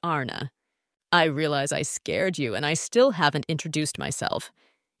 thought Arna. I realize I scared you and I still haven't introduced myself.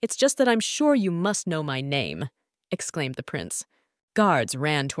 It's just that I'm sure you must know my name, exclaimed the prince. Guards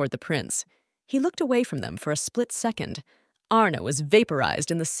ran toward the prince. He looked away from them for a split second. Arna was vaporized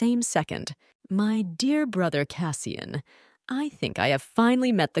in the same second. My dear brother Cassian, I think I have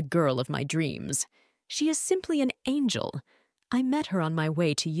finally met the girl of my dreams. She is simply an angel. I met her on my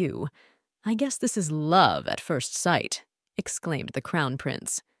way to you. I guess this is love at first sight, exclaimed the Crown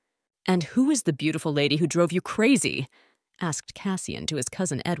Prince. And who is the beautiful lady who drove you crazy? Asked Cassian to his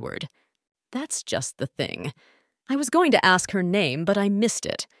cousin Edward. That's just the thing. I was going to ask her name, but I missed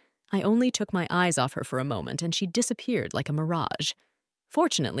it. I only took my eyes off her for a moment, and she disappeared like a mirage.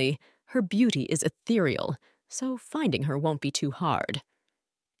 Fortunately, her beauty is ethereal, so finding her won't be too hard.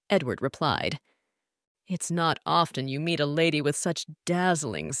 Edward replied, It's not often you meet a lady with such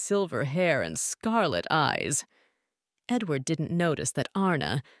dazzling silver hair and scarlet eyes. Edward didn't notice that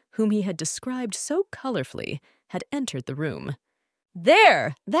Arna, whom he had described so colorfully, had entered the room.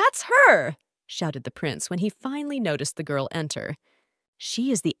 There! That's her! Shouted the prince when he finally noticed the girl enter. She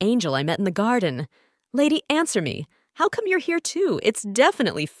is the angel I met in the garden. Lady, answer me. How come you're here too? It's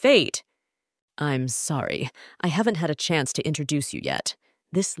definitely fate. I'm sorry. I haven't had a chance to introduce you yet.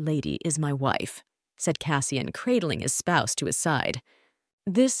 This lady is my wife, said Cassian, cradling his spouse to his side.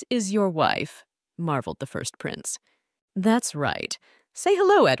 This is your wife, marveled the first prince. That's right. Say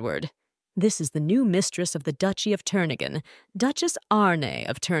hello, Edward. This is the new mistress of the Duchy of Turnagain, Duchess Arne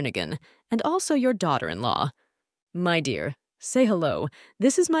of Turnagain, and also your daughter-in-law. My dear, say hello.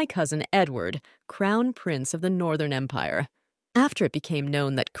 This is my cousin Edward, Crown Prince of the Northern Empire. After it became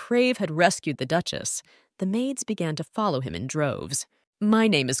known that Crave had rescued the Duchess, the maids began to follow him in droves. My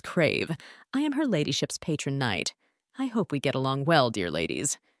name is Crave. I am her ladyship's patron knight. I hope we get along well, dear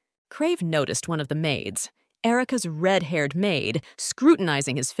ladies. Crave noticed one of the maids, Erica's red-haired maid,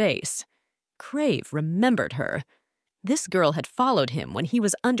 scrutinizing his face. Crave remembered her. This girl had followed him when he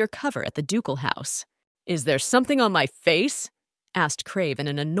was undercover at the ducal house. Is there something on my face? Asked Crave in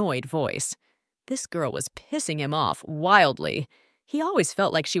an annoyed voice. This girl was pissing him off wildly. He always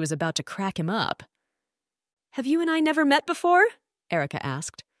felt like she was about to crack him up. Have you and I never met before? Erica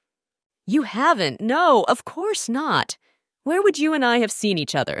asked. You haven't? No, of course not. Where would you and I have seen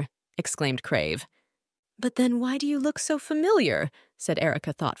each other? Exclaimed Crave. But then why do you look so familiar? Said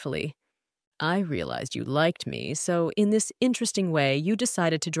Erica thoughtfully. I realized you liked me, so in this interesting way you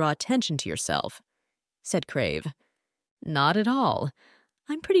decided to draw attention to yourself, said Crave. Not at all.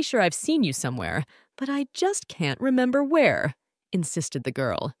 I'm pretty sure I've seen you somewhere, but I just can't remember where, insisted the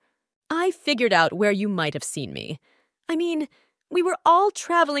girl. I figured out where you might have seen me. I mean, we were all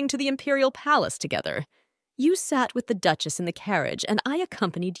traveling to the Imperial Palace together. You sat with the Duchess in the carriage, and I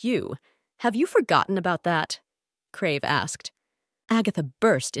accompanied you. Have you forgotten about that? Crave asked. Agatha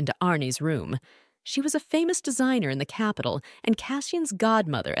burst into Arnie's room. She was a famous designer in the capital and Cassian's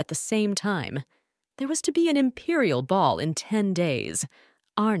godmother at the same time. There was to be an imperial ball in 10 days.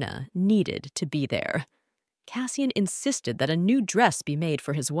 Arna needed to be there. Cassian insisted that a new dress be made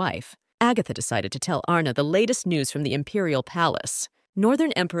for his wife. Agatha decided to tell Arna the latest news from the Imperial Palace.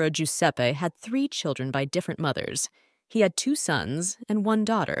 Northern Emperor Giuseppe had 3 children by different mothers. He had 2 sons and 1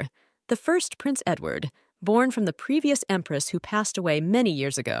 daughter. The first Prince Edward, born from the previous empress who passed away many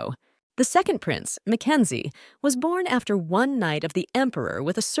years ago. The second prince, Mackenzie, was born after one night of the emperor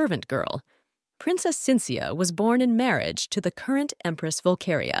with a servant girl. Princess Cynthia was born in marriage to the current Empress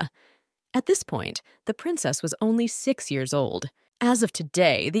Vulcaria. At this point, the princess was only 6 years old. As of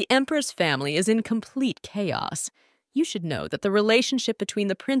today, the emperor's family is in complete chaos. You should know that the relationship between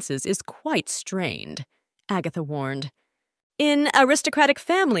the princes is quite strained, Agatha warned. In aristocratic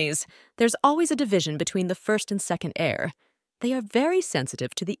families, there's always a division between the first and second heir. They are very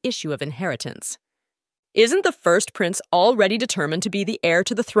sensitive to the issue of inheritance. Isn't the first prince already determined to be the heir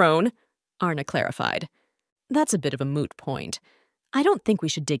to the throne? Arna clarified. That's a bit of a moot point. I don't think we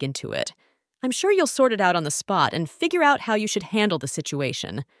should dig into it. I'm sure you'll sort it out on the spot and figure out how you should handle the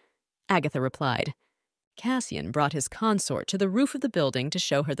situation, Agatha replied. Cassian brought his consort to the roof of the building to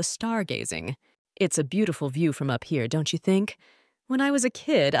show her the stargazing. It's a beautiful view from up here, don't you think? When I was a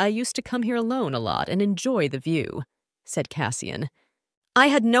kid, I used to come here alone a lot and enjoy the view, said Cassian. I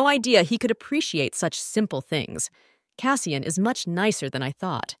had no idea he could appreciate such simple things. Cassian is much nicer than I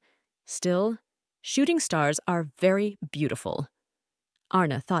thought. Still, shooting stars are very beautiful.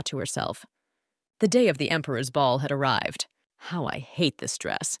 Arna thought to herself. The day of the Emperor's ball had arrived. How I hate this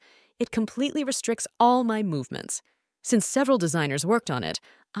dress. It completely restricts all my movements. Since several designers worked on it,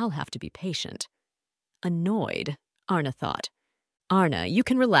 I'll have to be patient. Annoyed, Arna thought. Arna, you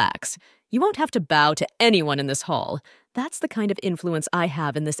can relax. You won't have to bow to anyone in this hall. That's the kind of influence I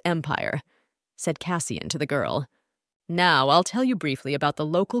have in this empire, said Cassian to the girl. Now I'll tell you briefly about the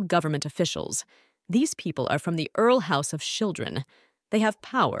local government officials. These people are from the Earl House of Children. They have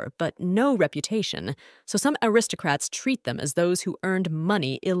power, but no reputation, so some aristocrats treat them as those who earned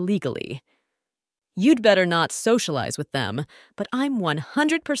money illegally. You'd better not socialize with them, but I'm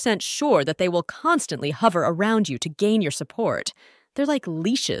 100% sure that they will constantly hover around you to gain your support. They're like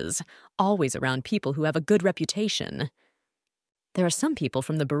leashes, always around people who have a good reputation. There are some people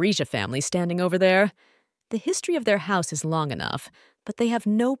from the Beresia family standing over there. The history of their house is long enough, but they have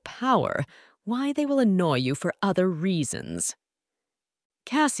no power. Why they will annoy you for other reasons.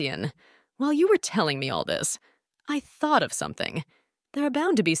 Cassian, while you were telling me all this, I thought of something. There are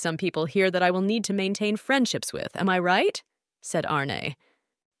bound to be some people here that I will need to maintain friendships with, am I right? Said Arne.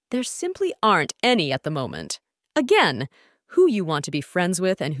 There simply aren't any at the moment. Again, who you want to be friends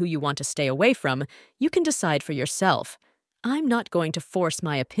with and who you want to stay away from, you can decide for yourself. I'm not going to force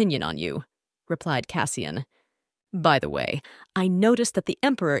my opinion on you, replied Cassian. By the way, I noticed that the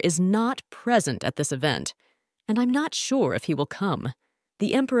Emperor is not present at this event, and I'm not sure if he will come.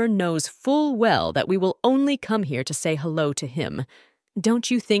 The Emperor knows full well that we will only come here to say hello to him.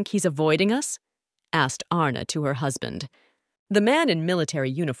 Don't you think he's avoiding us? Asked Arna to her husband. The man in military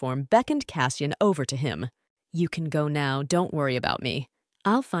uniform beckoned Cassian over to him. You can go now, don't worry about me.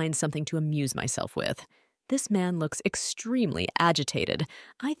 I'll find something to amuse myself with. This man looks extremely agitated.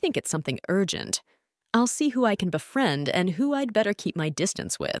 I think it's something urgent. I'll see who I can befriend and who I'd better keep my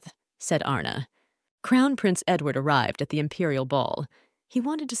distance with, said Arna. Crown Prince Edward arrived at the imperial ball. He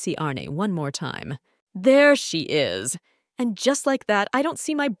wanted to see Arne one more time. There she is. And just like that, I don't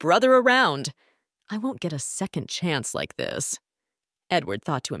see my brother around. I won't get a second chance like this. Edward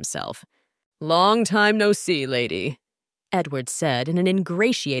thought to himself. Long time no see, lady, Edward said in an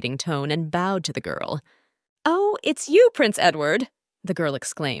ingratiating tone and bowed to the girl. Oh, it's you, Prince Edward, the girl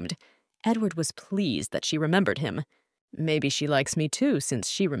exclaimed. Edward was pleased that she remembered him. Maybe she likes me too, since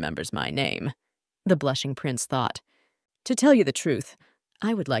she remembers my name, the blushing prince thought. To tell you the truth,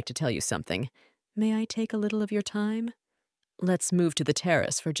 I would like to tell you something. May I take a little of your time? Let's move to the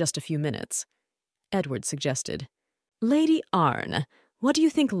terrace for just a few minutes, Edward suggested. Lady Arne, what do you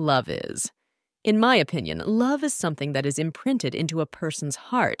think love is? In my opinion, love is something that is imprinted into a person's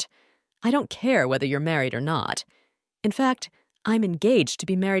heart. I don't care whether you're married or not. In fact, I'm engaged to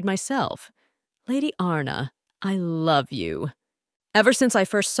be married myself. Lady Arne, I love you. Ever since I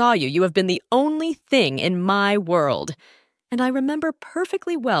first saw you, you have been the only thing in my world. And I remember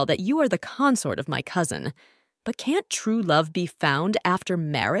perfectly well that you are the consort of my cousin. But can't true love be found after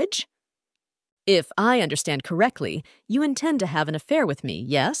marriage? If I understand correctly, you intend to have an affair with me,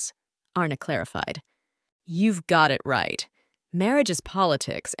 yes? Arna clarified. You've got it right. Marriage is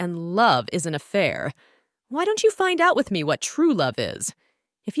politics, and love is an affair. Why don't you find out with me what true love is?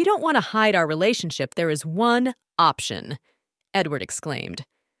 If you don't want to hide our relationship, there is one option, Edward exclaimed.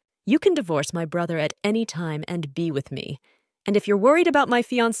 You can divorce my brother at any time and be with me. And if you're worried about my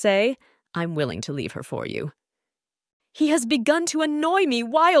fiancée, I'm willing to leave her for you. He has begun to annoy me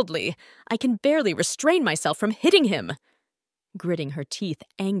wildly. I can barely restrain myself from hitting him. Gritting her teeth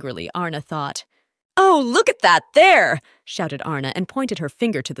angrily, Arna thought, "Oh, look at that there!" shouted Arna and pointed her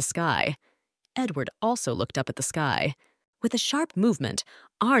finger to the sky. Edward also looked up at the sky. With a sharp movement,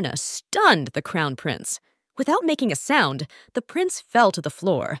 Arna stunned the crown prince. Without making a sound, the prince fell to the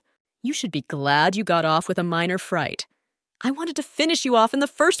floor. "You should be glad you got off with a minor fright. I wanted to finish you off in the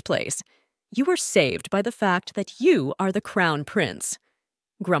first place. You were saved by the fact that you are the crown prince,"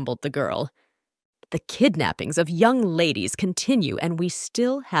 grumbled the girl. "The kidnappings of young ladies continue, and we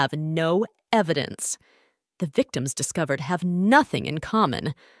still have no evidence. The victims discovered have nothing in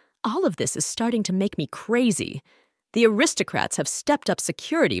common. All of this is starting to make me crazy. The aristocrats have stepped up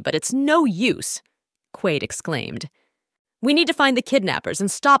security, but it's no use," Quaid exclaimed. "We need to find the kidnappers and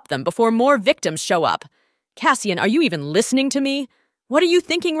stop them before more victims show up. Cassian, are you even listening to me? What are you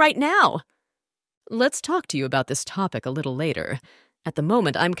thinking right now?" "Let's talk to you about this topic a little later. At the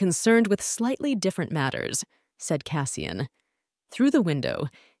moment, I'm concerned with slightly different matters," said Cassian. Through the window,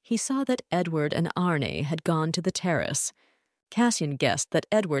 he saw that Edward and Arne had gone to the terrace. Cassian guessed that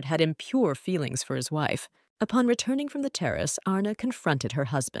Edward had impure feelings for his wife. Upon returning from the terrace, Arna confronted her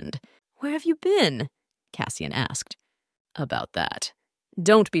husband. "Where have you been?" Cassian asked. "About that.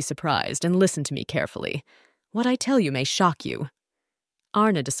 Don't be surprised and listen to me carefully. What I tell you may shock you."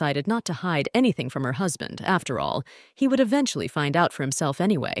 Arna decided not to hide anything from her husband. After all, he would eventually find out for himself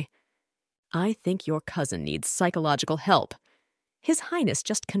anyway. "I think your cousin needs psychological help. His Highness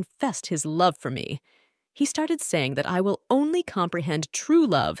just confessed his love for me. He started saying that I will only comprehend true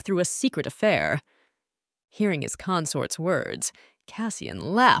love through a secret affair." Hearing his consort's words, Cassian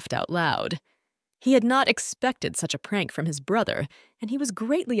laughed out loud. He had not expected such a prank from his brother, and he was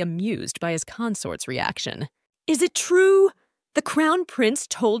greatly amused by his consort's reaction. "Is it true? The crown prince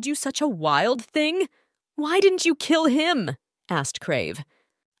told you such a wild thing? Why didn't you kill him?" asked Crave.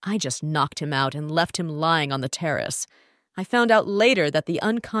 "I just knocked him out and left him lying on the terrace. I found out later that the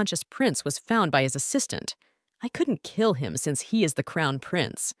unconscious prince was found by his assistant. I couldn't kill him since he is the crown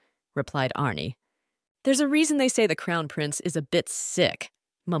prince," replied Arnie. "There's a reason they say the crown prince is a bit sick,"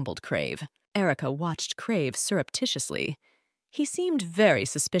 mumbled Crave. Erica watched Crave surreptitiously. He seemed very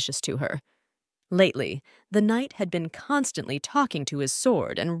suspicious to her. Lately, the knight had been constantly talking to his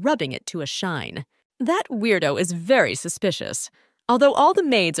sword and rubbing it to a shine. "That weirdo is very suspicious. Although all the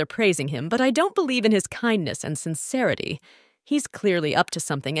maids are praising him, but I don't believe in his kindness and sincerity. He's clearly up to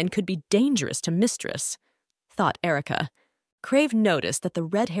something and could be dangerous to Mistress," thought Erica. Crave noticed that the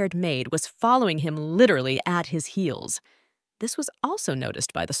red-haired maid was following him literally at his heels. This was also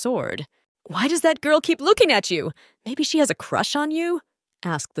noticed by the sword. "Why does that girl keep looking at you? Maybe she has a crush on you?"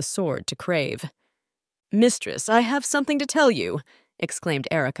 asked the sword to Crave. "Mistress, I have something to tell you," exclaimed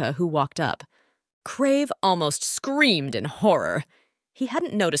Erica, who walked up. Crave almost screamed in horror. He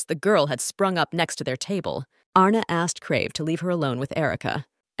hadn't noticed the girl had sprung up next to their table. Arna asked Crave to leave her alone with Erica.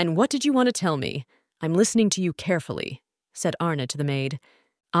 "And what did you want to tell me? I'm listening to you carefully," said Arna to the maid.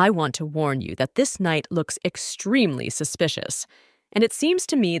 "I want to warn you that this knight looks extremely suspicious, and it seems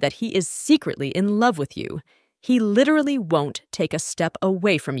to me that he is secretly in love with you. He literally won't take a step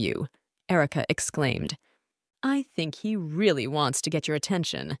away from you," Erica exclaimed. "I think he really wants to get your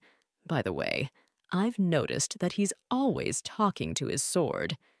attention. By the way, I've noticed that he's always talking to his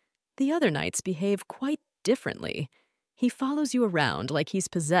sword. The other knights behave quite differently. He follows you around like he's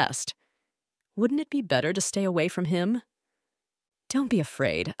possessed. Wouldn't it be better to stay away from him?" "Don't be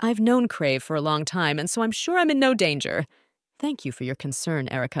afraid. I've known Crave for a long time, and so I'm sure I'm in no danger." "Thank you for your concern,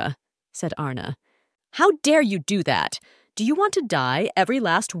 Erica," said Arna. "How dare you do that? Do you want to die, every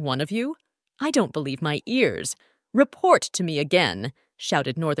last one of you? I don't believe my ears. Report to me again,"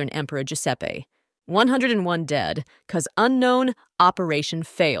 shouted Northern Emperor Giuseppe. 101 dead, 'cause unknown, operation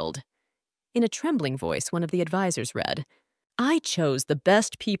failed." In a trembling voice, one of the advisors read, "I chose the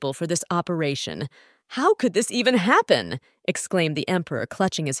best people for this operation. How could this even happen?" exclaimed the emperor,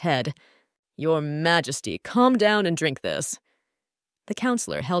 clutching his head. "Your Majesty, calm down and drink this." The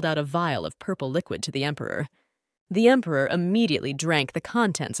counselor held out a vial of purple liquid to the emperor. The emperor immediately drank the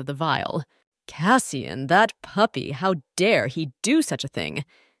contents of the vial. "Cassian, that puppy, how dare he do such a thing?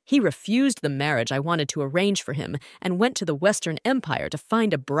 He refused the marriage I wanted to arrange for him and went to the Western Empire to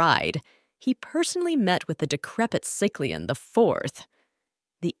find a bride. He personally met with the decrepit Cyclian the Fourth."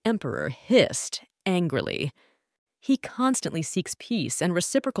 The emperor hissed angrily. "He constantly seeks peace and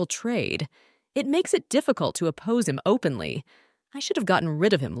reciprocal trade. It makes it difficult to oppose him openly. I should have gotten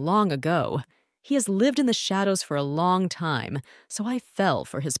rid of him long ago. He has lived in the shadows for a long time, so I fell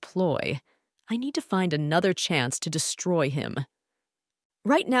for his ploy. I need to find another chance to destroy him.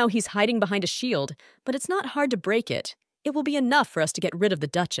 Right now he's hiding behind a shield, but it's not hard to break it. It will be enough for us to get rid of the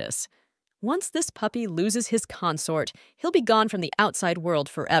Duchess. Once this puppy loses his consort, he'll be gone from the outside world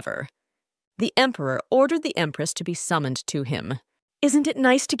forever." The emperor ordered the empress to be summoned to him. "Isn't it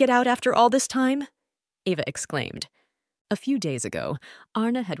nice to get out after all this time?" Eva exclaimed. A few days ago,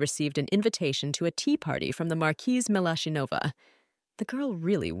 Arna had received an invitation to a tea party from the Marquise Melashynova. The girl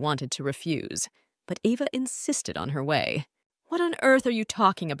really wanted to refuse, but Eva insisted on her way. "What on earth are you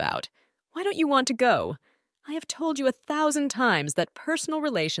talking about? Why don't you want to go? I have told you 1,000 times that personal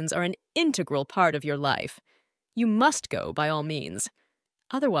relations are an integral part of your life. You must go by all means.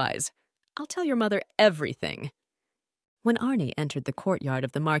 Otherwise, I'll tell your mother everything." When Arnie entered the courtyard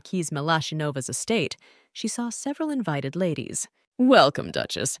of the Marquise Melashynova's estate, she saw several invited ladies. "Welcome,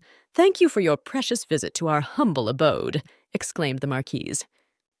 Duchess. Thank you for your precious visit to our humble abode," exclaimed the Marquise.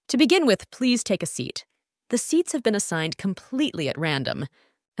 "To begin with, please take a seat. The seats have been assigned completely at random."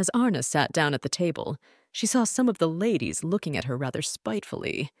 As Arna sat down at the table, she saw some of the ladies looking at her rather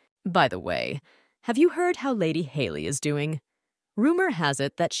spitefully. "By the way, have you heard how Lady Haley is doing? Rumor has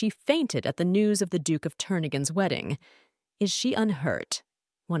it that she fainted at the news of the Duke of Turnigan's wedding. Is she unhurt?"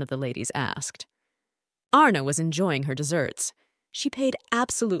 one of the ladies asked. Arna was enjoying her desserts. She paid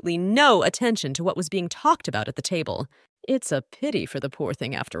absolutely no attention to what was being talked about at the table. "It's a pity for the poor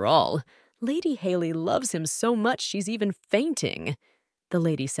thing after all. Lady Haley loves him so much she's even fainting," the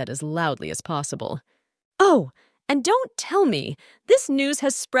lady said as loudly as possible. "Oh, and don't tell me! This news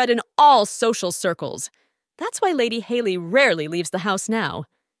has spread in all social circles. That's why Lady Haley rarely leaves the house now,"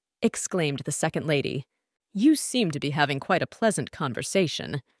 exclaimed the second lady. "You seem to be having quite a pleasant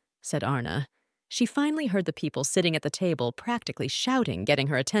conversation," said Arna. She finally heard the people sitting at the table practically shouting, getting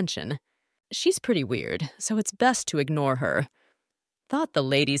her attention. "She's pretty weird, so it's best to ignore her," thought the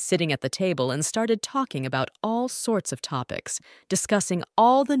ladies sitting at the table, and started talking about all sorts of topics, discussing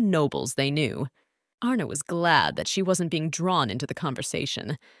all the nobles they knew. Arna was glad that she wasn't being drawn into the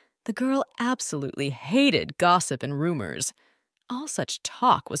conversation. The girl absolutely hated gossip and rumors. All such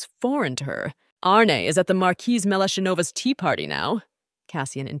talk was foreign to her. "Arne is at the Marquise Melashynova's tea party now?"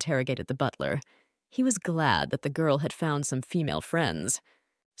 Cassian interrogated the butler. He was glad that the girl had found some female friends.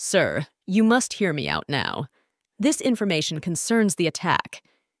 "Sir, you must hear me out now. This information concerns the attack.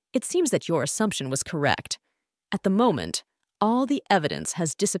 It seems that your assumption was correct. At the moment, all the evidence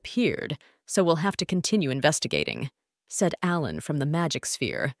has disappeared, so we'll have to continue investigating," said Alan from the magic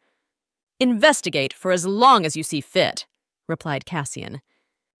sphere. "Investigate for as long as you see fit," replied Cassian.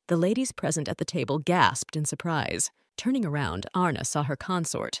 The ladies present at the table gasped in surprise. Turning around, Arna saw her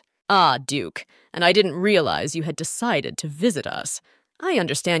consort. "Ah, Duke, and I didn't realize you had decided to visit us. I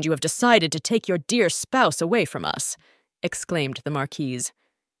understand you have decided to take your dear spouse away from us," exclaimed the Marquise.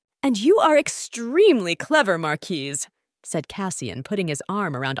 "And you are extremely clever, Marquise," said Cassian, putting his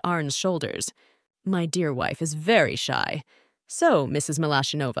arm around Arn's shoulders. "My dear wife is very shy. So, Mrs.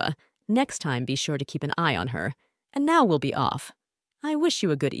 Melashynova, next time be sure to keep an eye on her. And now we'll be off. I wish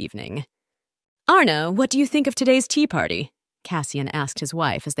you a good evening." "Arna, what do you think of today's tea party?" Cassian asked his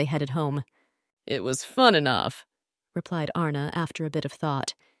wife as they headed home. "It was fun enough," replied Arna after a bit of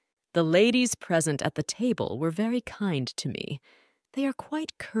thought. "The ladies present at the table were very kind to me. They are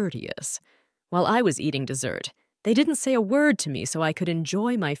quite courteous. While I was eating dessert, they didn't say a word to me so I could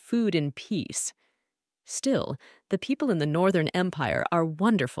enjoy my food in peace. Still, the people in the Northern Empire are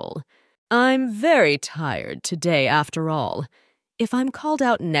wonderful. I'm very tired today after all. If I'm called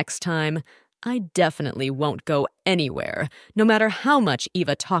out next time, I definitely won't go anywhere, no matter how much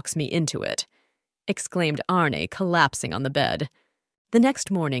Eva talks me into it," exclaimed Arne, collapsing on the bed. The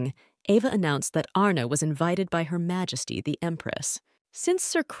next morning, Eva announced that Arna was invited by Her Majesty the Empress. "Since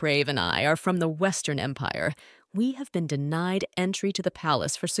Sir Crave and I are from the Western Empire, we have been denied entry to the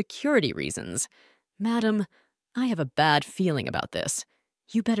palace for security reasons. Madam, I have a bad feeling about this.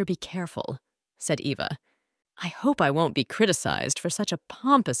 You better be careful," said Eva. "I hope I won't be criticized for such a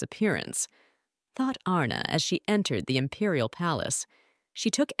pompous appearance," thought Arna as she entered the imperial palace. She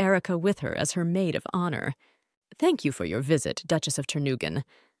took Erica with her as her maid of honor. "Thank you for your visit, Duchess of Turnugan.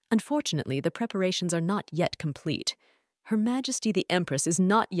 Unfortunately, the preparations are not yet complete. Her Majesty the Empress is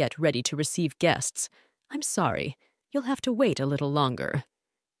not yet ready to receive guests. I'm sorry. You'll have to wait a little longer."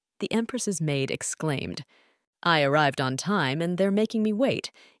 The Empress's maid exclaimed, "I arrived on time, and they're making me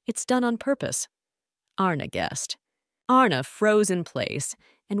wait. It's done on purpose." Arna guessed. Arna froze in place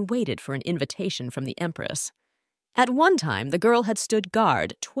and waited for an invitation from the Empress. At one time, the girl had stood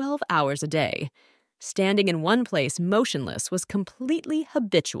guard 12 hours a day. Standing in one place motionless was completely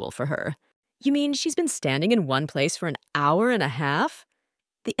habitual for her. "You mean she's been standing in one place for an hour and a half?"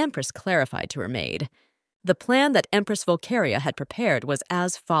 The Empress clarified to her maid. The plan that Empress Volcaria had prepared was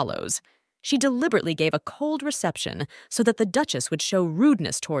as follows. She deliberately gave a cold reception so that the Duchess would show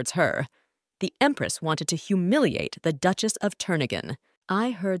rudeness towards her. The Empress wanted to humiliate the Duchess of Turnigan.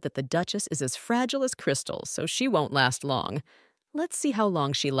 I heard that the Duchess is as fragile as crystal, so she won't last long. Let's see how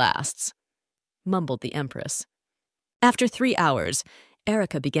long she lasts, mumbled the Empress. After 3 hours,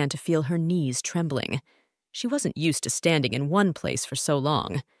 Erica began to feel her knees trembling. She wasn't used to standing in one place for so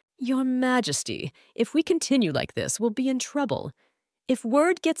long. Your Majesty, if we continue like this, we'll be in trouble. If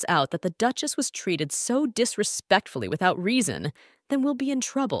word gets out that the Duchess was treated so disrespectfully without reason, then we'll be in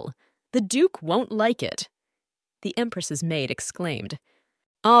trouble. The Duke won't like it. The Empress's maid exclaimed.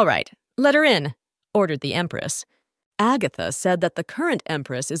 All right, let her in, ordered the Empress. Agatha said that the current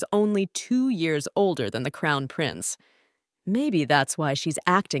Empress is only 2 years older than the Crown Prince. Maybe that's why she's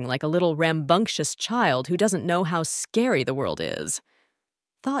acting like a little rambunctious child who doesn't know how scary the world is,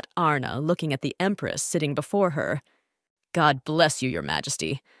 thought Arna, looking at the Empress sitting before her. God bless you, Your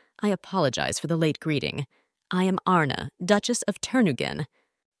Majesty. I apologize for the late greeting. I am Arna, Duchess of Ternugen.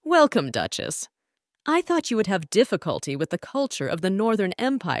 Welcome, Duchess. I thought you would have difficulty with the culture of the Northern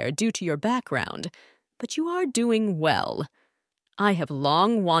Empire due to your background, but you are doing well. I have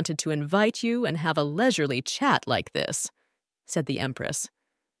long wanted to invite you and have a leisurely chat like this, said the Empress.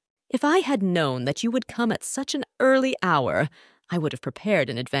 If I had known that you would come at such an early hour, I would have prepared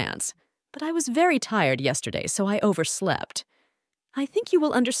in advance, but I was very tired yesterday, so I overslept. I think you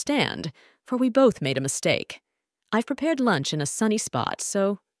will understand, for we both made a mistake. I've prepared lunch in a sunny spot,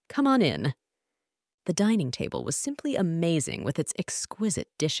 so come on in. The dining table was simply amazing with its exquisite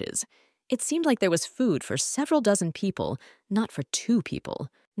dishes. It seemed like there was food for several dozen people, not for 2 people.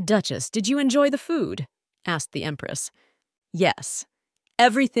 Duchess, did you enjoy the food? Asked the Empress. Yes,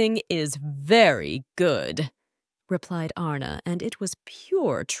 everything is very good, replied Arna, and it was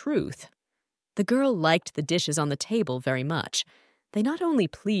pure truth. The girl liked the dishes on the table very much. They not only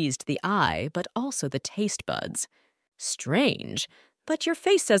pleased the eye, but also the taste buds. Strange, but your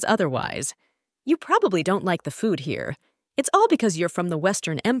face says otherwise. You probably don't like the food here. It's all because you're from the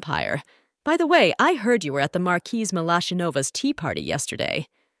Western Empire. By the way, I heard you were at the Marquise Milashinova's tea party yesterday.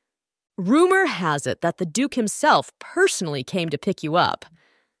 Rumor has it that the Duke himself personally came to pick you up.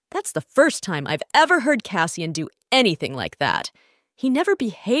 That's the first time I've ever heard Cassian do anything like that. He never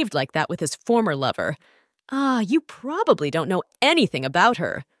behaved like that with his former lover. You probably don't know anything about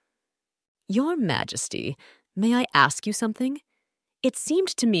her. Your Majesty, may I ask you something? It seemed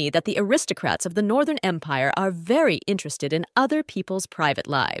to me that the aristocrats of the Northern Empire are very interested in other people's private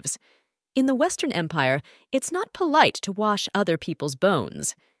lives. In the Western Empire, it's not polite to wash other people's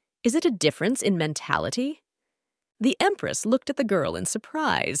bones. Is it a difference in mentality? The Empress looked at the girl in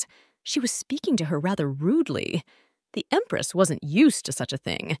surprise. She was speaking to her rather rudely. The Empress wasn't used to such a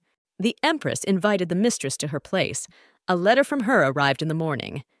thing. The Empress invited the mistress to her place. A letter from her arrived in the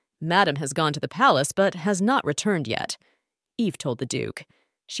morning. Madame has gone to the palace, but has not returned yet. Eve told the Duke.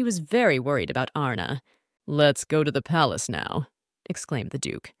 She was very worried about Arna. Let's go to the palace now, exclaimed the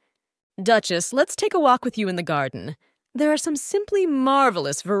Duke. Duchess, let's take a walk with you in the garden. There are some simply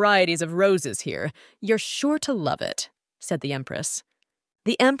marvelous varieties of roses here. You're sure to love it, said the Empress.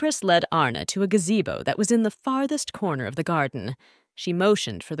 The Empress led Arna to a gazebo that was in the farthest corner of the garden. She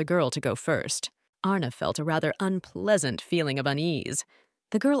motioned for the girl to go first. Arna felt a rather unpleasant feeling of unease.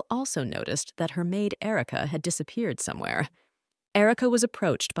 The girl also noticed that her maid Erica had disappeared somewhere. Erica was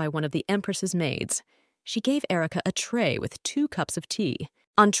approached by one of the Empress's maids. She gave Erica a tray with 2 cups of tea.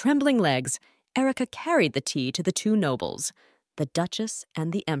 On trembling legs, Erica carried the tea to the 2 nobles, the Duchess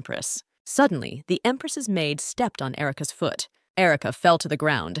and the Empress. Suddenly, the Empress's maid stepped on Erica's foot. Erica fell to the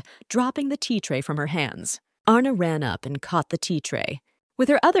ground, dropping the tea tray from her hands. Arna ran up and caught the tea tray. With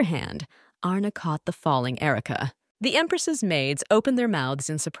her other hand, Arna caught the falling Erica. The Empress's maids opened their mouths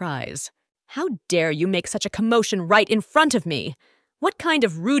in surprise. How dare you make such a commotion right in front of me? What kind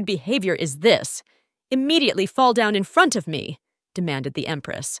of rude behavior is this? Immediately fall down in front of me, demanded the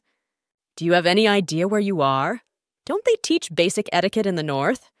Empress. Do you have any idea where you are? Don't they teach basic etiquette in the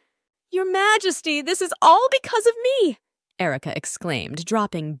North? Your Majesty, this is all because of me, Erica exclaimed,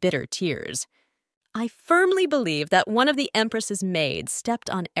 dropping bitter tears. I firmly believe that one of the Empress's maids stepped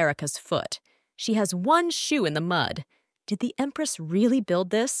on Erica's foot. She has 1 shoe in the mud. Did the Empress really build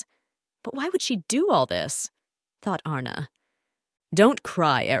this? But why would she do all this? Thought Arna. Don't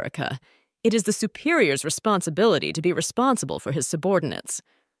cry, Erica. It is the superior's responsibility to be responsible for his subordinates,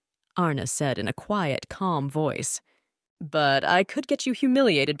 Arna said in a quiet, calm voice. But I could get you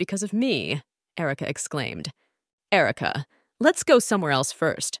humiliated because of me, Erica exclaimed. Erica, let's go somewhere else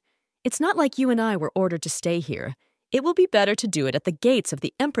first. It's not like you and I were ordered to stay here. It will be better to do it at the gates of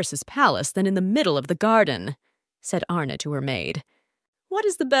the Empress's palace than in the middle of the garden, said Arna to her maid. What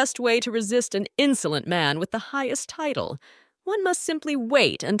is the best way to resist an insolent man with the highest title? One must simply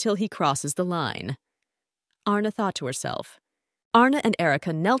wait until he crosses the line. Arna thought to herself, Arna and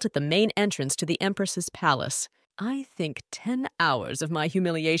Erica knelt at the main entrance to the Empress's palace. I think 10 hours of my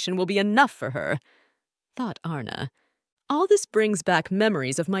humiliation will be enough for her, thought Arna. All this brings back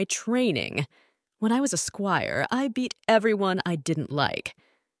memories of my training. When I was a squire, I beat everyone I didn't like.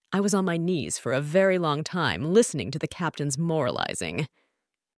 I was on my knees for a very long time, listening to the captain's moralizing.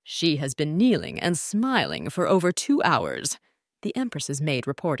 She has been kneeling and smiling for over 2 hours, the Empress's maid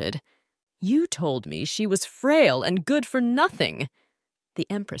reported. You told me she was frail and good for nothing, the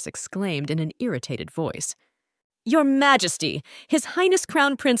Empress exclaimed in an irritated voice. Your Majesty, His Highness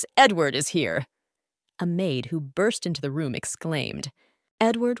Crown Prince Edward is here, a maid who burst into the room exclaimed.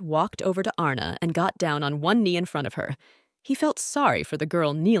 Edward walked over to Arna and got down on one knee in front of her. He felt sorry for the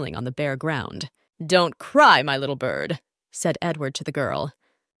girl kneeling on the bare ground. Don't cry, my little bird, said Edward to the girl.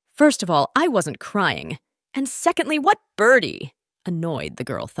 First of all, I wasn't crying. And secondly, what birdie? Annoyed, the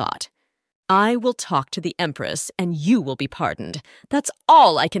girl thought. I will talk to the Empress, and you will be pardoned. That's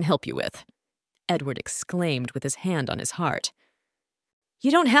all I can help you with, Edward exclaimed with his hand on his heart.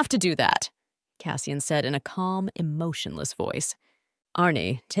 You don't have to do that, Cassian said in a calm, emotionless voice.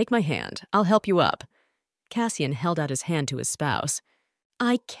 Arnie, take my hand. I'll help you up. Cassian held out his hand to his spouse.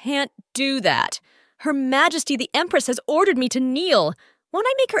 I can't do that. Her Majesty the Empress has ordered me to kneel. Won't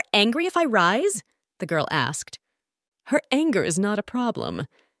I make her angry if I rise? The girl asked. Her anger is not a problem.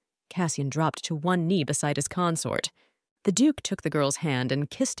 Cassian dropped to one knee beside his consort. The Duke took the girl's hand and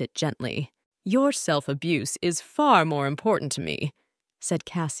kissed it gently. Your self-abuse is far more important to me, said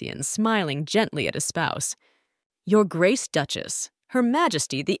Cassian, smiling gently at his spouse. Your Grace Duchess, Her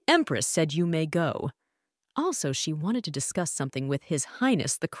Majesty the Empress said you may go. Also, she wanted to discuss something with His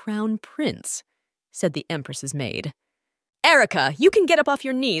Highness the Crown Prince, said the Empress's maid. Erica, you can get up off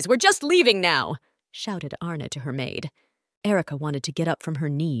your knees. We're just leaving now, shouted Arna to her maid. Erica wanted to get up from her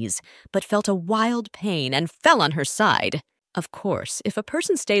knees, but felt a wild pain and fell on her side. Of course, if a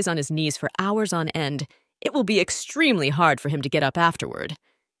person stays on his knees for hours on end, it will be extremely hard for him to get up afterward,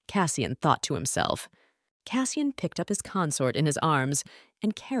 Cassian thought to himself. Cassian picked up his consort in his arms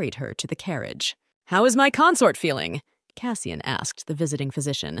and carried her to the carriage. How is my consort feeling? Cassian asked the visiting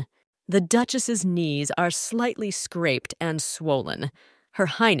physician. The Duchess's knees are slightly scraped and swollen. Her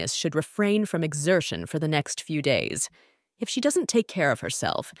Highness should refrain from exertion for the next few days. If she doesn't take care of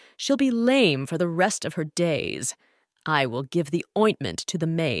herself, she'll be lame for the rest of her days. I will give the ointment to the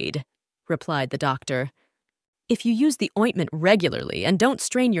maid, replied the doctor. If you use the ointment regularly and don't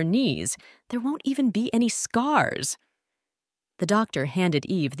strain your knees, there won't even be any scars. The doctor handed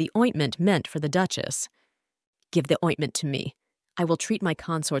Eve the ointment meant for the Duchess. Give the ointment to me. I will treat my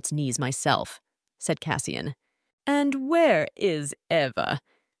consort's knees myself, said Cassian. And where is Eva?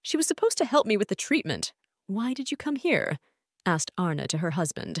 She was supposed to help me with the treatment. Why did you come here? Asked Arna to her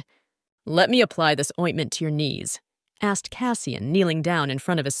husband. Let me apply this ointment to your knees, asked Cassian, kneeling down in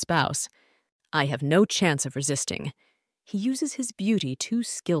front of his spouse. I have no chance of resisting. He uses his beauty too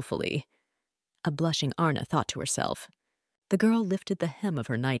skillfully. A blushing Arna thought to herself. The girl lifted the hem of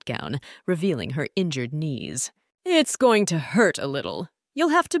her nightgown, revealing her injured knees. It's going to hurt a little. You'll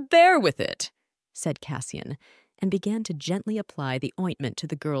have to bear with it, said Cassian, and began to gently apply the ointment to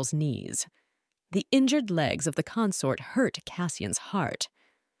the girl's knees. The injured legs of the consort hurt Cassian's heart.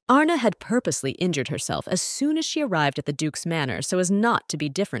 Arna had purposely injured herself as soon as she arrived at the Duke's manor so as not to be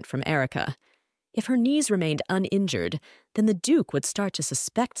different from Erica. If her knees remained uninjured, then the Duke would start to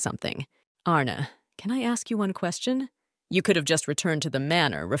suspect something. Arna, can I ask you one question? You could have just returned to the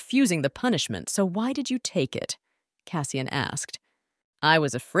manor, refusing the punishment, so why did you take it? Cassian asked. I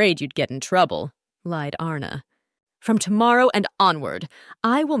was afraid you'd get in trouble, lied Arna. From tomorrow and onward,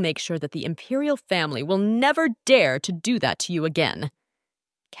 I will make sure that the imperial family will never dare to do that to you again.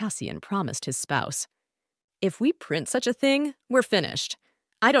 Cassian promised his spouse. If we print such a thing, we're finished.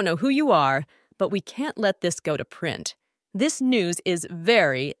 I don't know who you are, but we can't let this go to print. This news is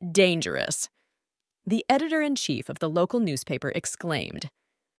very dangerous. The editor-in-chief of the local newspaper exclaimed.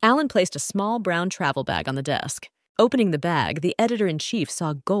 Alan placed a small brown travel bag on the desk. Opening the bag, the editor-in-chief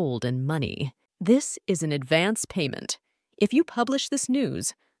saw gold and money. This is an advance payment. If you publish this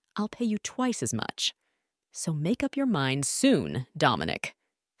news, I'll pay you twice as much. So make up your mind soon, Dominic,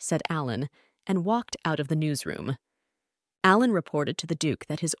 said Alan, and walked out of the newsroom. Alan reported to the Duke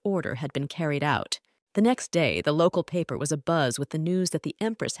that his order had been carried out. The next day, the local paper was abuzz with the news that the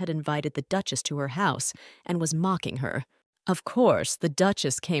Empress had invited the Duchess to her house and was mocking her. Of course, the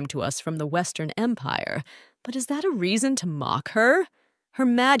Duchess came to us from the Western Empire, but is that a reason to mock her? Her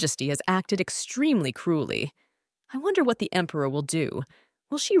Majesty has acted extremely cruelly. I wonder what the Emperor will do.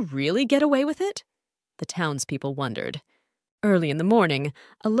 Will she really get away with it? The townspeople wondered. Early in the morning,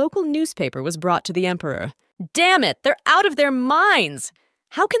 a local newspaper was brought to the Emperor. Damn it, they're out of their minds!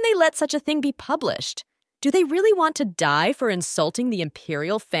 How can they let such a thing be published? Do they really want to die for insulting the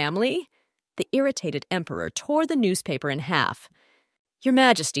imperial family? The irritated emperor tore the newspaper in half. Your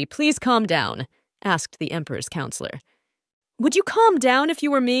Majesty, please calm down, asked the emperor's counselor. Would you calm down if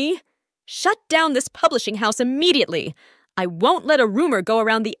you were me? Shut down this publishing house immediately! I won't let a rumor go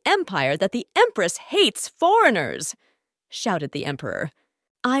around the empire that the empress hates foreigners, shouted the emperor.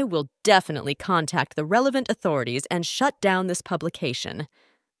 I will definitely contact the relevant authorities and shut down this publication.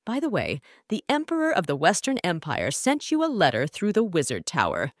 By the way, the Emperor of the Western Empire sent you a letter through the Wizard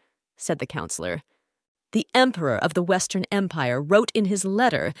Tower, said the counselor. The Emperor of the Western Empire wrote in his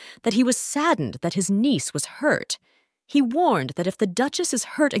letter that he was saddened that his niece was hurt. He warned that if the Duchess is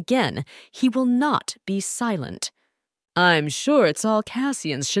hurt again, he will not be silent. I'm sure it's all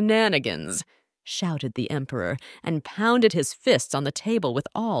Cassian's shenanigans, shouted the Emperor, and pounded his fists on the table with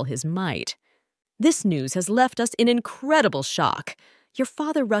all his might. This news has left us in incredible shock. Your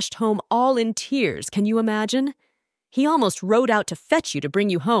father rushed home all in tears, can you imagine? He almost rode out to fetch you to bring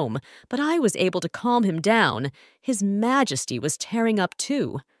you home, but I was able to calm him down. His Majesty was tearing up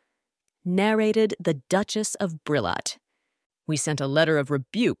too. Narrated the Duchess of Brillat. We sent a letter of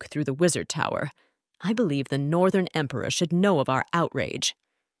rebuke through the Wizard Tower. I believe the Northern Emperor should know of our outrage.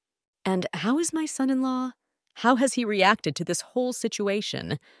 And how is my son-in-law? How has he reacted to this whole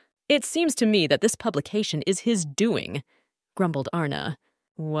situation? It seems to me that this publication is his doing, grumbled Arna.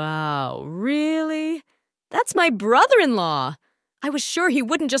 Wow, really? That's my brother-in-law! I was sure he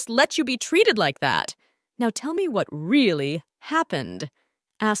wouldn't just let you be treated like that. Now tell me what really happened,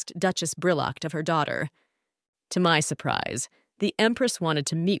 asked Duchess Brillat of her daughter. To my surprise, the Empress wanted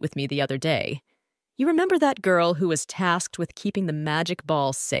to meet with me the other day. You remember that girl who was tasked with keeping the magic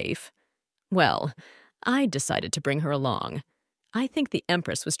ball safe? Well, I decided to bring her along. I think the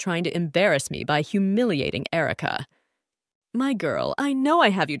Empress was trying to embarrass me by humiliating Erica. My girl, I know I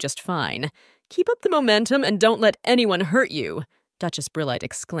have you just fine. Keep up the momentum and don't let anyone hurt you, Duchess Brillat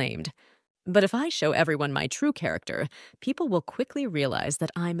exclaimed. But if I show everyone my true character, people will quickly realize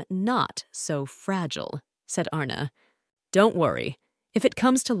that I'm not so fragile, said Arna. Don't worry. If it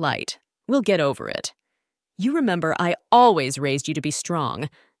comes to light, we'll get over it. You remember I always raised you to be strong,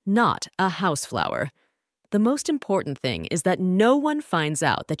 not a houseflower. The most important thing is that no one finds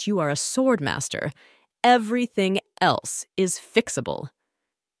out that you are a swordmaster. Everything else is fixable.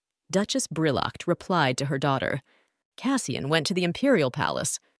 Duchess Brillat replied to her daughter. Cassian went to the Imperial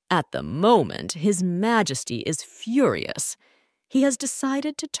Palace. At the moment, His Majesty is furious. He has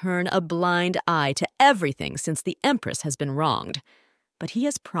decided to turn a blind eye to everything since the Empress has been wronged. But he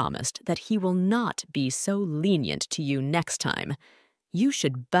has promised that he will not be so lenient to you next time. You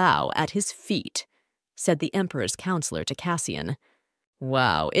should bow at his feet, said the Emperor's counselor to Cassian.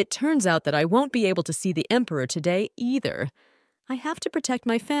 Wow, it turns out that I won't be able to see the Emperor today either. I have to protect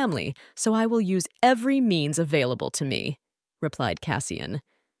my family, so I will use every means available to me, replied Cassian.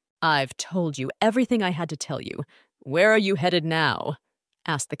 I've told you everything I had to tell you. Where are you headed now?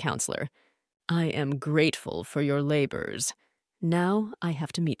 Asked the counselor. I am grateful for your labors. Now I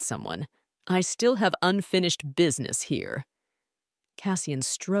have to meet someone. I still have unfinished business here. Cassian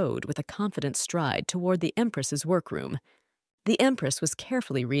strode with a confident stride toward the Empress's workroom. The Empress was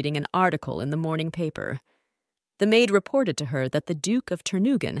carefully reading an article in the morning paper. The maid reported to her that the Duke of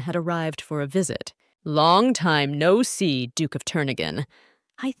Ternugin had arrived for a visit. Long time no see, Duke of Ternugin.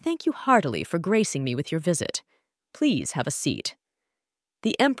 I thank you heartily for gracing me with your visit. Please have a seat.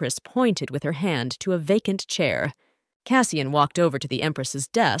 The Empress pointed with her hand to a vacant chair. Cassian walked over to the Empress's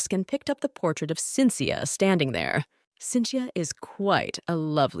desk and picked up the portrait of Cynthia standing there. Cynthia is quite a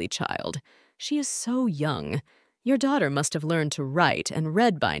lovely child. She is so young. Your daughter must have learned to write and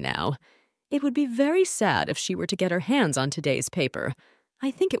read by now. It would be very sad if she were to get her hands on today's paper.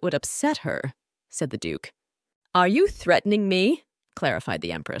 I think it would upset her, said the Duke. Are you threatening me? Clarified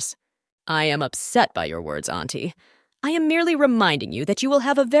the Empress. I am upset by your words, Auntie. I am merely reminding you that you will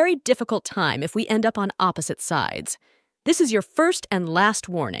have a very difficult time if we end up on opposite sides. This is your first and last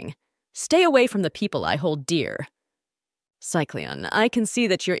warning. Stay away from the people I hold dear. Cycleon, I can see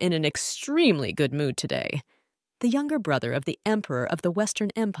that you're in an extremely good mood today, the younger brother of the Emperor of the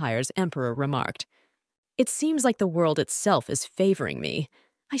Western Empire's emperor remarked. It seems like the world itself is favoring me.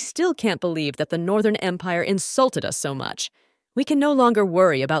 I still can't believe that the Northern Empire insulted us so much. We can no longer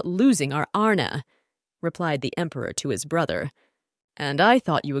worry about losing our Arna, replied the Emperor to his brother. And I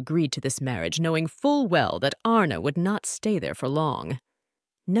thought you agreed to this marriage knowing full well that Arna would not stay there for long,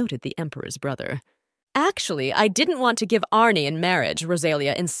 noted the Emperor's brother. Actually, I didn't want to give Arne in marriage,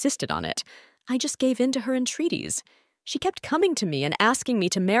 Rosalia insisted on it. I just gave in to her entreaties. She kept coming to me and asking me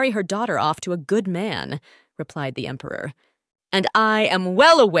to marry her daughter off to a good man. replied the Emperor. "And I am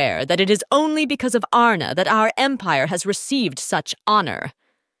well aware that it is only because of Arna that our empire has received such honor.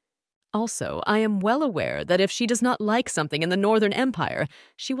 Also, I am well aware that if she does not like something in the Northern Empire,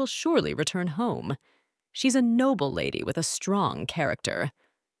 she will surely return home. She's a noble lady with a strong character."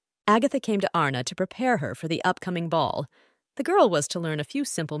 Agatha came to Arna to prepare her for the upcoming ball. The girl was to learn a few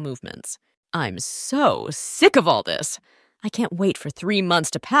simple movements. "I'm so sick of all this. I can't wait for 3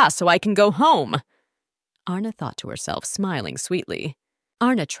 months to pass so I can go home," Arna thought to herself, smiling sweetly.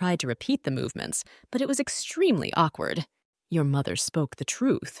 Arna tried to repeat the movements, but it was extremely awkward. "Your mother spoke the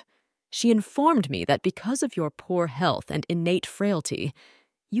truth. She informed me that because of your poor health and innate frailty,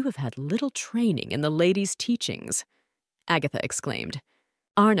 you have had little training in the lady's teachings," Agatha exclaimed.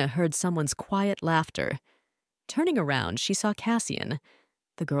 Arna heard someone's quiet laughter. Turning around, she saw Cassian.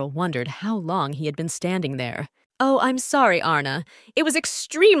 The girl wondered how long he had been standing there. "Oh, I'm sorry, Arna. It was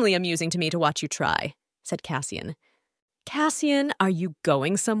extremely amusing to me to watch you try," said Cassian. "Cassian, are you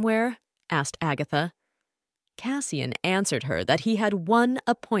going somewhere?" asked Agatha. Cassian answered her that he had one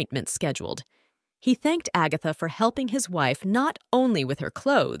appointment scheduled. He thanked Agatha for helping his wife not only with her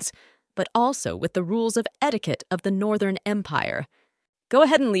clothes, but also with the rules of etiquette of the Northern Empire. "Go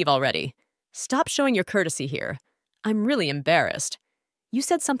ahead and leave already. Stop showing your courtesy here. I'm really embarrassed. You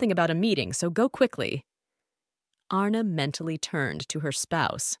said something about a meeting, so go quickly." Arna mentally turned to her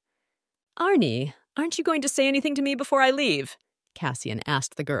spouse. "Arnie, aren't you going to say anything to me before I leave?" Cassian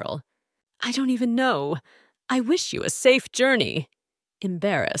asked the girl. "I don't even know. I wish you a safe journey."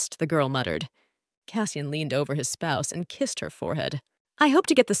 Embarrassed, the girl muttered. Cassian leaned over his spouse and kissed her forehead. "I hope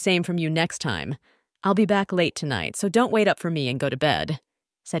to get the same from you next time. I'll be back late tonight, so don't wait up for me and go to bed,"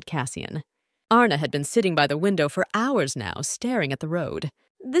 said Cassian. Arna had been sitting by the window for hours now, staring at the road.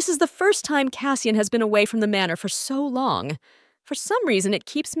 This is the first time Cassian has been away from the manor for so long. For some reason, it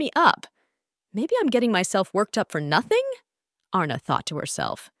keeps me up. Maybe I'm getting myself worked up for nothing? Arna thought to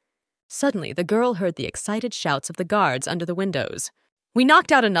herself. Suddenly, the girl heard the excited shouts of the guards under the windows. "We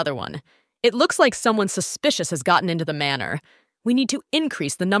knocked out another one. It looks like someone suspicious has gotten into the manor. We need to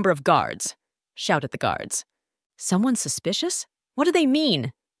increase the number of guards," shouted the guards. "Someone suspicious? What do they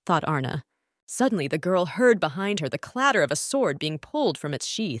mean?" thought Arna. Suddenly, the girl heard behind her the clatter of a sword being pulled from its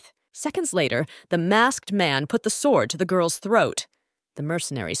sheath. Seconds later, the masked man put the sword to the girl's throat. The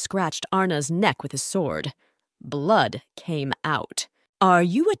mercenary scratched Arna's neck with his sword. Blood came out. "Are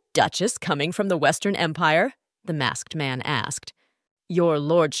you a duchess coming from the Western Empire?" the masked man asked. "Your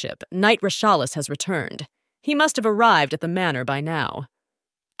lordship, Knight Rashalis has returned. He must have arrived at the manor by now."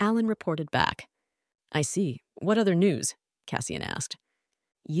 Alan reported back. "I see. What other news?" Cassian asked.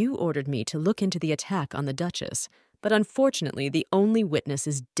 "You ordered me to look into the attack on the Duchess, but unfortunately the only witness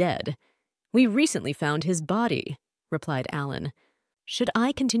is dead. We recently found his body," replied Alan. "Should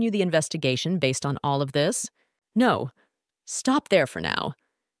I continue the investigation based on all of this?" "No. Stop there for now.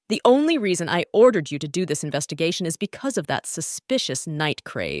 The only reason I ordered you to do this investigation is because of that suspicious Night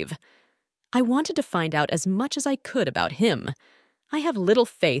Crave. I wanted to find out as much as I could about him. I have little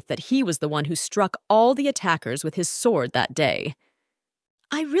faith that he was the one who struck all the attackers with his sword that day.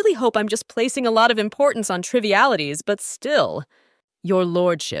 I really hope I'm just placing a lot of importance on trivialities, but still. Your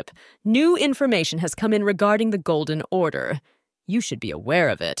lordship, new information has come in regarding the Golden Order. You should be aware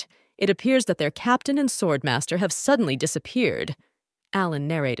of it. It appears that their captain and swordmaster have suddenly disappeared." Alan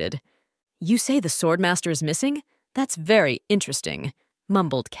narrated. "You say the swordmaster is missing? That's very interesting,"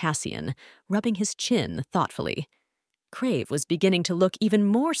 mumbled Cassian, rubbing his chin thoughtfully. Crave was beginning to look even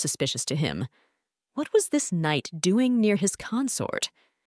more suspicious to him. What was this knight doing near his consort?